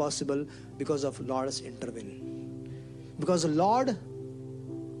only possible because of Lord's intervention. Because the Lord,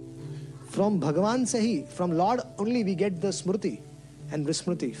 from Bhagavan se from Lord only we get the smriti and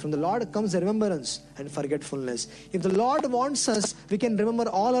vismriti. From the Lord comes the remembrance and forgetfulness. If the Lord wants us, we can remember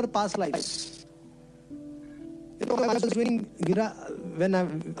all our past lives. I was doing when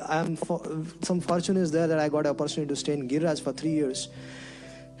some fortune is there that I got an opportunity to stay in Giriraj for 3 years.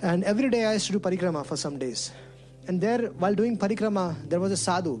 And every day I used to do parikrama for some days. And there, while doing parikrama, there was a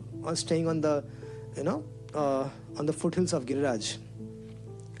sadhu staying on the, on the foothills of Giriraj.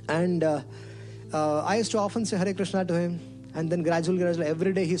 And I used to often say Hare Krishna to him. And then gradually,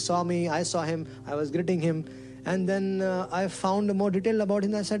 every day he saw me, I saw him, I was greeting him. And then I found more detail about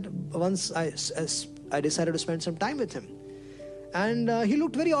him. I said, once I decided to spend some time with him. And he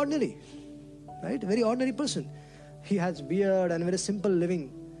looked very ordinary, right? Very ordinary person. He has beard and very simple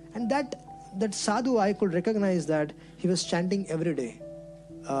living. And that sadhu, I could recognize that he was chanting every day.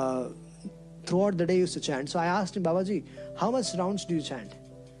 Throughout the day he used to chant. So I asked him, Babaji, how much rounds do you chant?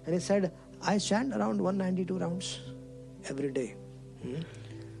 And he said, I chant around 192 rounds every day.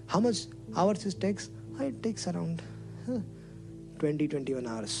 How much hours it takes? It takes around 20-21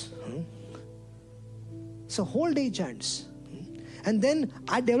 hours. So whole day he chants. And then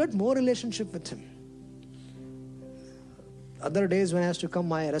I developed more relationship with him. Other days when I used to come,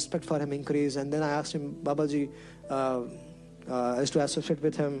 my respect for him increased. And then I asked him, Babaji, I used to associate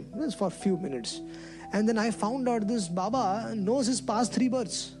with him just for a few minutes. And then I found out this Baba knows his past 3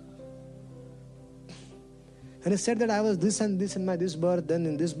 births. And he said that I was this and this in my this birth, then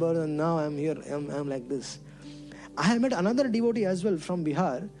in this birth, and now I'm here, I'm like this. I have met another devotee as well from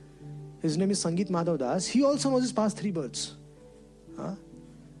Bihar. His name is Sangeet Madhav Das. He also knows his past 3 births.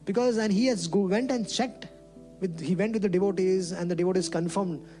 And he went and checked. He went with the devotees, and the devotees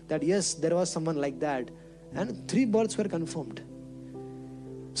confirmed that yes, there was someone like that. And 3 births were confirmed.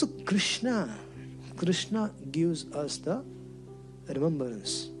 So Krishna gives us the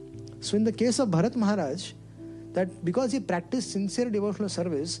remembrance. So in the case of Bharat Maharaj, that because he practiced sincere devotional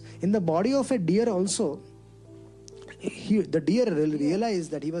service, in the body of a deer also, the deer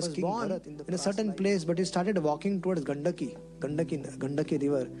realized that he was born in a certain place, but he started walking towards Gandaki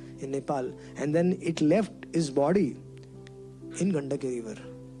river in Nepal, and then it left his body in Gandaki river,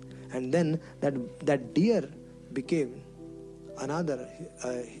 and then that deer became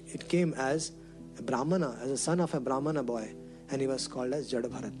it came as a Brahmana, as a son of a Brahmana boy, and he was called as Jada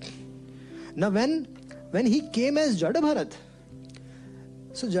Bharat. Now when he came as Jada Bharat,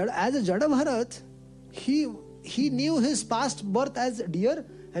 so as a Jada Bharat, he knew his past birth as a deer,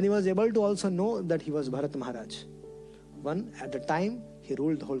 and he was able to also know that he was Bharat Maharaj. At the time, he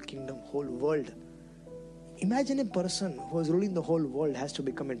ruled the whole kingdom, whole world. Imagine a person who was ruling the whole world has to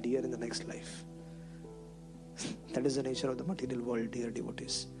become a deer in the next life. That is the nature of the material world, dear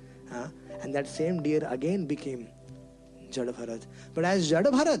devotees. And that same deer again became Jada Bharat. But as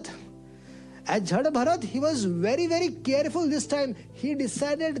Jada Bharat, he was very, very careful this time. He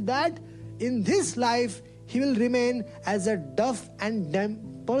decided that in this life, he will remain as a deaf and dumb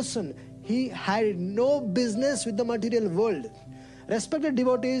person. He had no business with the material world. Respected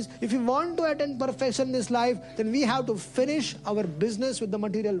devotees, if you want to attain perfection in this life, then we have to finish our business with the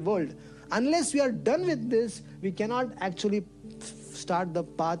material world. Unless we are done with this, we cannot actually start the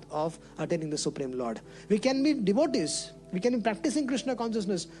path of attaining the Supreme Lord. We can be devotees, we can be practicing Krishna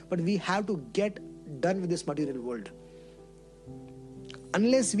consciousness, but we have to get done with this material world.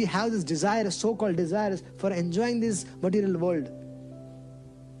 Unless we have this desire, so-called desires for enjoying this material world,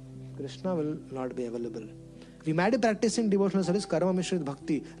 Krishna will not be available. We might be practicing devotional service, karma mishrit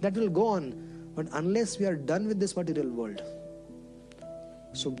bhakti, that will go on. But unless we are done with this material world.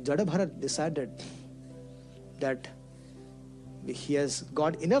 So Jada Bharat decided that he has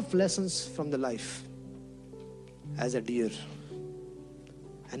got enough lessons from the life as a deer.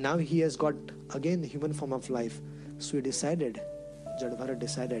 And now he has got again the human form of life. So he decided, Jada Bharat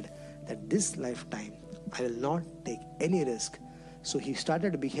decided that this lifetime I will not take any risk. So he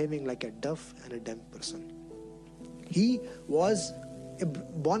started behaving like a deaf and a dumb person. He was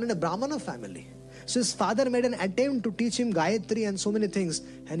born in a Brahmana family. So his father made an attempt to teach him Gayatri and so many things,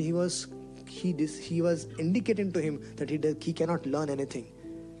 and he was indicating to him that he cannot learn anything.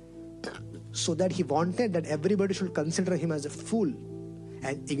 So that he wanted that everybody should consider him as a fool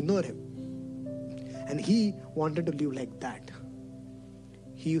and ignore him. And he wanted to live like that.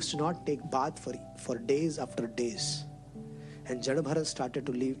 He used to not take bath for days after days. And Jada Bharat started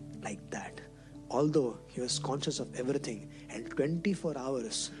to live like that. Although he was conscious of everything, and 24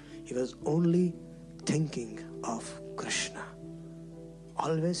 hours he was only thinking of Krishna.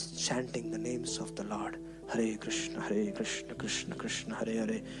 Always chanting the names of the Lord. Hare Krishna, Krishna Krishna, Hare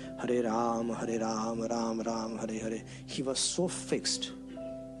Hare, Hare Ram, Ram Ram, Hare Hare. He was so fixed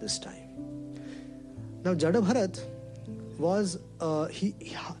this time. Now Jada Bharat was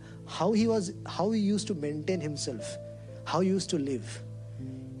how he used to maintain himself, how he used to live.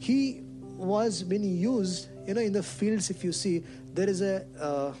 He was being used, in the fields. If you see, there is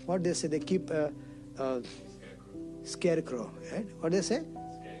a what they say, they keep a scarecrow, right? What they say?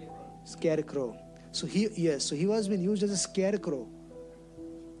 Scarecrow. So he was being used as a scarecrow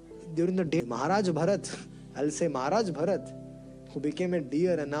during the day. Maharaj Bharat, I'll say Maharaj Bharat, who became a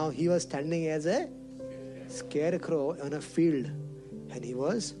deer, and now he was standing as a scarecrow on a field, and he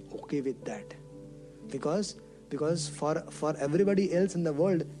was okay with that, because for everybody else in the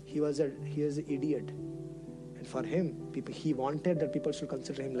world he is an idiot, and for him he wanted that people should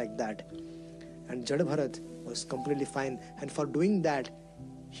consider him like that. And Jada Bharat was completely fine, and for doing that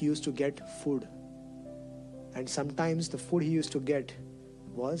he used to get food, and sometimes the food he used to get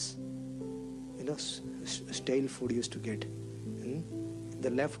was stale food he used to get. The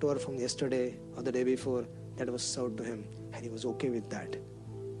leftover from yesterday or the day before, that was served to him, and he was okay with that.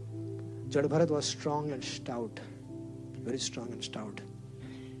 Jada Bharat was strong and stout, very strong and stout,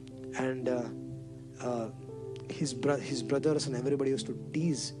 and his brothers and everybody used to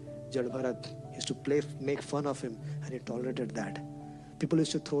tease Jada Bharat, used to make fun of him, and he tolerated that. People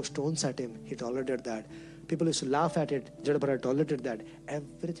used to throw stones at him, he tolerated that. People used to laugh at it, Jada Bharat tolerated that.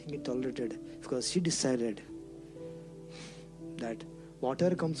 Everything he tolerated, because he decided that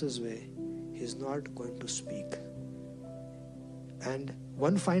whatever comes his way, he is not going to speak. And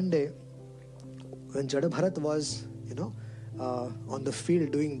one fine day, when Jada Bharat was, on the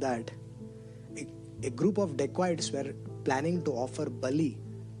field doing that, a group of dacoits were planning to offer bali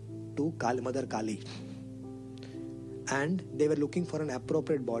to Mother Kali. And they were looking for an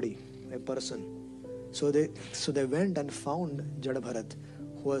appropriate body, a person. So they went and found Jada Bharat,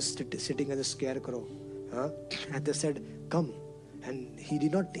 who was sitting as a scarecrow. And they said, come. And he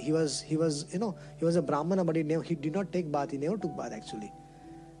did not, he was a Brahmana, but he did not take bath. He never took bath actually.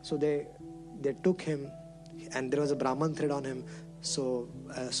 So they took him, and there was a Brahman thread on him. So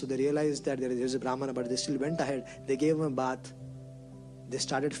they realized that there is a Brahmana, but they still went ahead. They gave him a bath. They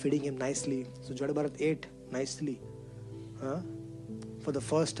started feeding him nicely. So Jada Bharat ate nicely. For the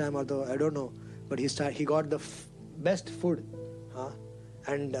first time, although I don't know, but he got the best food.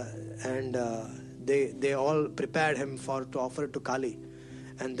 And they all prepared him to offer it to Kali.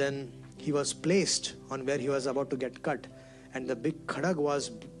 And then he was placed on where he was about to get cut, and the big khadag was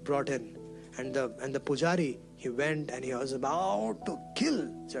brought in, and the pujari, he went and he was about to kill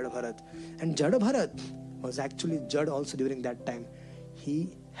Jada Bharat. And Jada Bharat was actually Jad also during that time.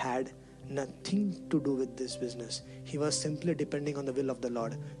 He had nothing to do with this business. He was simply depending on the will of the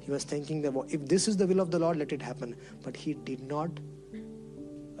Lord. He was thinking that if this is the will of the Lord, let it happen. But he did not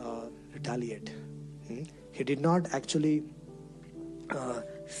retaliate. He did not actually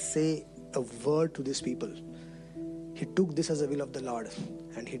say a word to these people. He took this as a will of the Lord,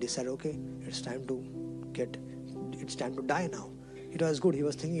 and he decided, okay, it's time to die now. It was good. He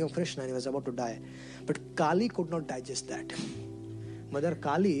was thinking of Krishna and he was about to die. But Kali could not digest that. Mother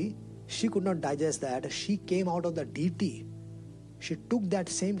Kali, she could not digest that. She came out of the deity. She took that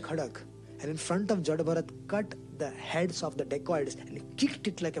same khadak and in front of Jada Bharat cut the heads of the dacoits and kicked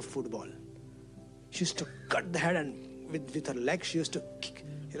it like a football. She used to cut the head, and with her legs she used to kick,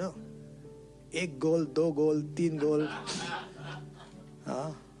 ek goal, do goal, teen goal.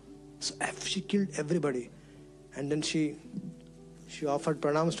 So she killed everybody. And then she offered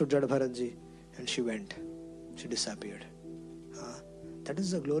pranams to Jada Bharat ji, and she went. she disappeared. That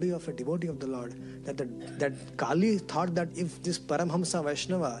is the glory of a devotee of the Lord. That Kali thought that if this Paramhamsa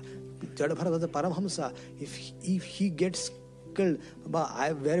Vaishnava, Jadabharat was the Paramhamsa, if he gets killed,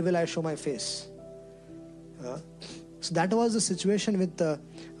 where will I show my face? So that was the situation with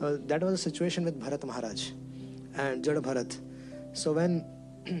Bharat Maharaj and Jadabharat. So when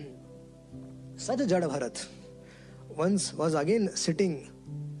such a Jadabharat once was again sitting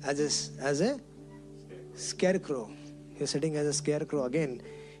as a scarecrow. He was sitting as a scarecrow again.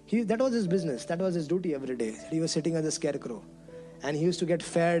 That was his business. That was his duty every day. He was sitting as a scarecrow. And he used to get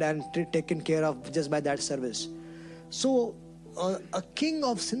fed and taken care of just by that service. So a king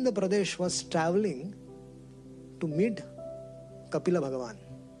of Sindh Pradesh was traveling to meet Kapila Bhagavan.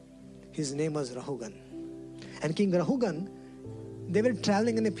 His name was Rahugan. And King Rahugan,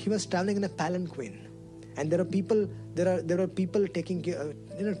 he was traveling in a palanquin. And there were people taking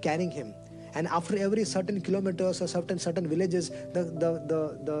carrying him. And after every certain kilometers or certain villages,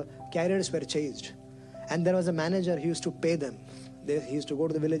 the carriers were chased. And there was a manager who used to pay them. He used to go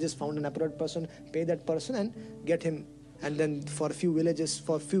to the villages, found an appropriate person, pay that person and get him. And then for a few villages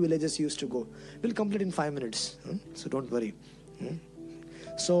he used to go. We'll complete in 5 minutes. So don't worry.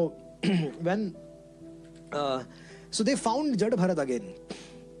 So when so they found Jadabharat again.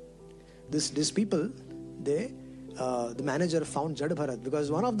 These people, the manager found Jadabharat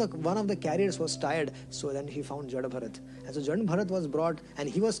because one of the carriers was tired, so then he found Jadabharat. And so Jadabharat was brought and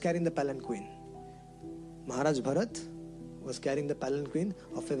he was carrying the palanquin. Maharaj Bharat was carrying the palanquin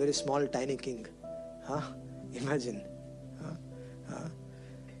of a very small tiny king. Imagine.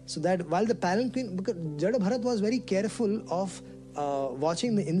 So that while the palanquin, because Jadabharat was very careful of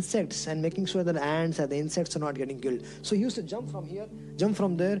watching the insects and making sure that ants and the insects are not getting killed. So he used to jump from here, jump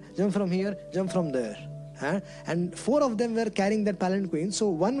from there, jump from here, jump from there. And 4 of them were carrying that palanquin. So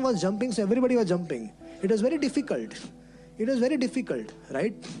one was jumping, so everybody was jumping. It was very difficult.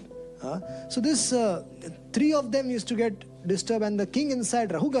 Right? So this 3 of them used to get disturbed, and the king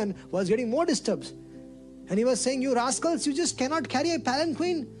inside, Rahugan, was getting more disturbed. And he was saying, "You rascals, you just cannot carry a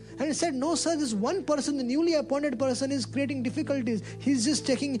palanquin." And he said, "No, sir, this one person, the newly appointed person, is creating difficulties. He's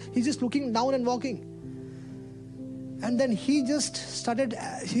just looking down and walking." And then he just started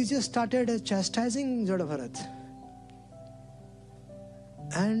chastising Jadabharat.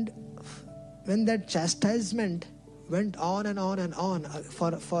 And when that chastisement went on and on and on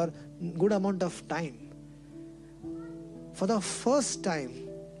for good amount of time, for the first time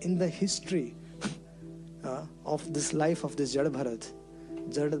in the history of this life of this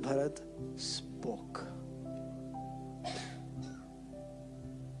Jadabharat spoke.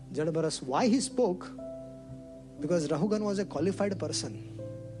 Jadabharat, why he spoke? Because Rahugan was a qualified person.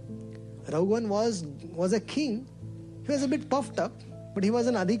 Rahugan was a king. He was a bit puffed up, but he was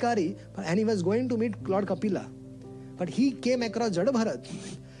an adhikari, and he was going to meet Lord Kapila. But he came across Jadabharat.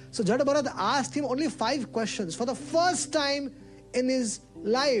 So Jadabharat asked him only 5 questions. For the first time in his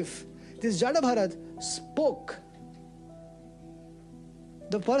life, this Jadabharat spoke.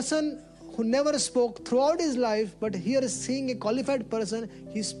 The person who never spoke throughout his life, but here is seeing a qualified person,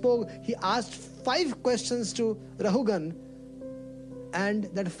 he spoke. He asked 5 questions to Rahugan, and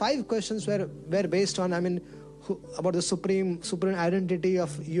that 5 questions were based on, about the supreme identity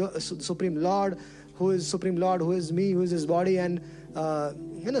of your Supreme Lord, who is Supreme Lord, who is me, who is his body, and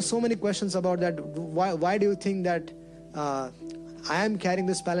so many questions about that. Why do you think that I am carrying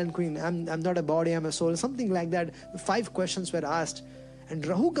this palanquin? I'm not a body, I'm a soul, something like that. 5 questions were asked, and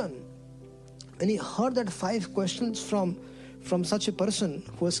Rahugan, when he heard that 5 questions from such a person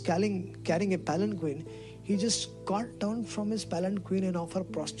who was carrying a palanquin, he just got down from his palanquin and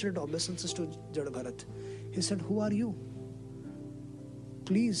offered prostrate obeisances to Jadabharat. He said, "Who are you?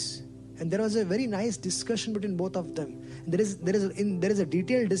 Please." And there was a very nice discussion between both of them. There is a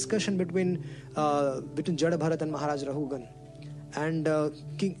detailed discussion between Jadabharat and Maharaj Rahugan, and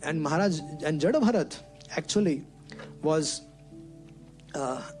King and Maharaj and Jadabharat actually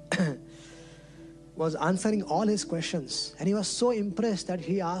was answering all his questions, and he was so impressed that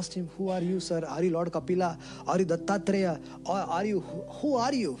he asked him, "Who are you, sir? Are you Lord Kapila? Are you Dattatreya? Or are you who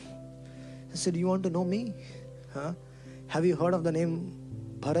are you?" He said, "You want to know me? Have you heard of the name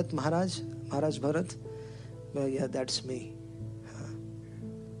Bharat Maharaj Bharat?" "Well, yeah, that's me."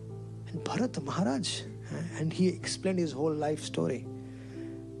 And Bharat Maharaj, and he explained his whole life story.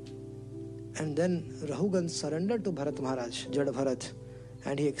 And then Rahugan surrendered to Bharat Maharaj, Jadabharat,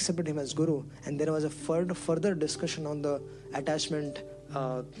 and he accepted him as Guru. And there was a further discussion on the attachment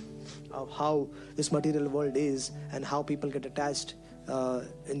of how this material world is and how people get attached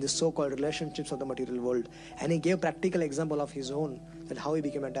in the so-called relationships of the material world. And he gave practical example of his own, that how he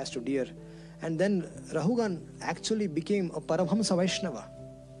became attached to deer. And then Rahugan actually became a Paramhamsa Vaishnava.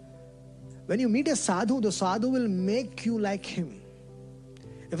 When you meet a sadhu, the sadhu will make you like him.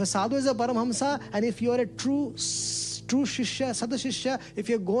 If a sadhu is a Paramhamsa, and if you are a true Shishya, Sada Shishya, if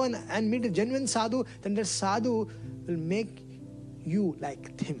you go and meet a genuine sadhu, then that sadhu will make you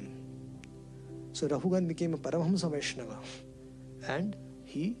like him. So Rahugan became a Paramhamsa Vaishnava. And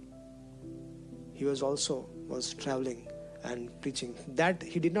he was traveling and preaching. That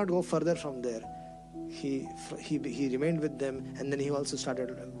he did not go further from there. He remained with them, and then he also started.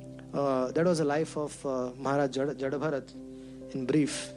 That was the life of Maharaj Jadabharat in brief.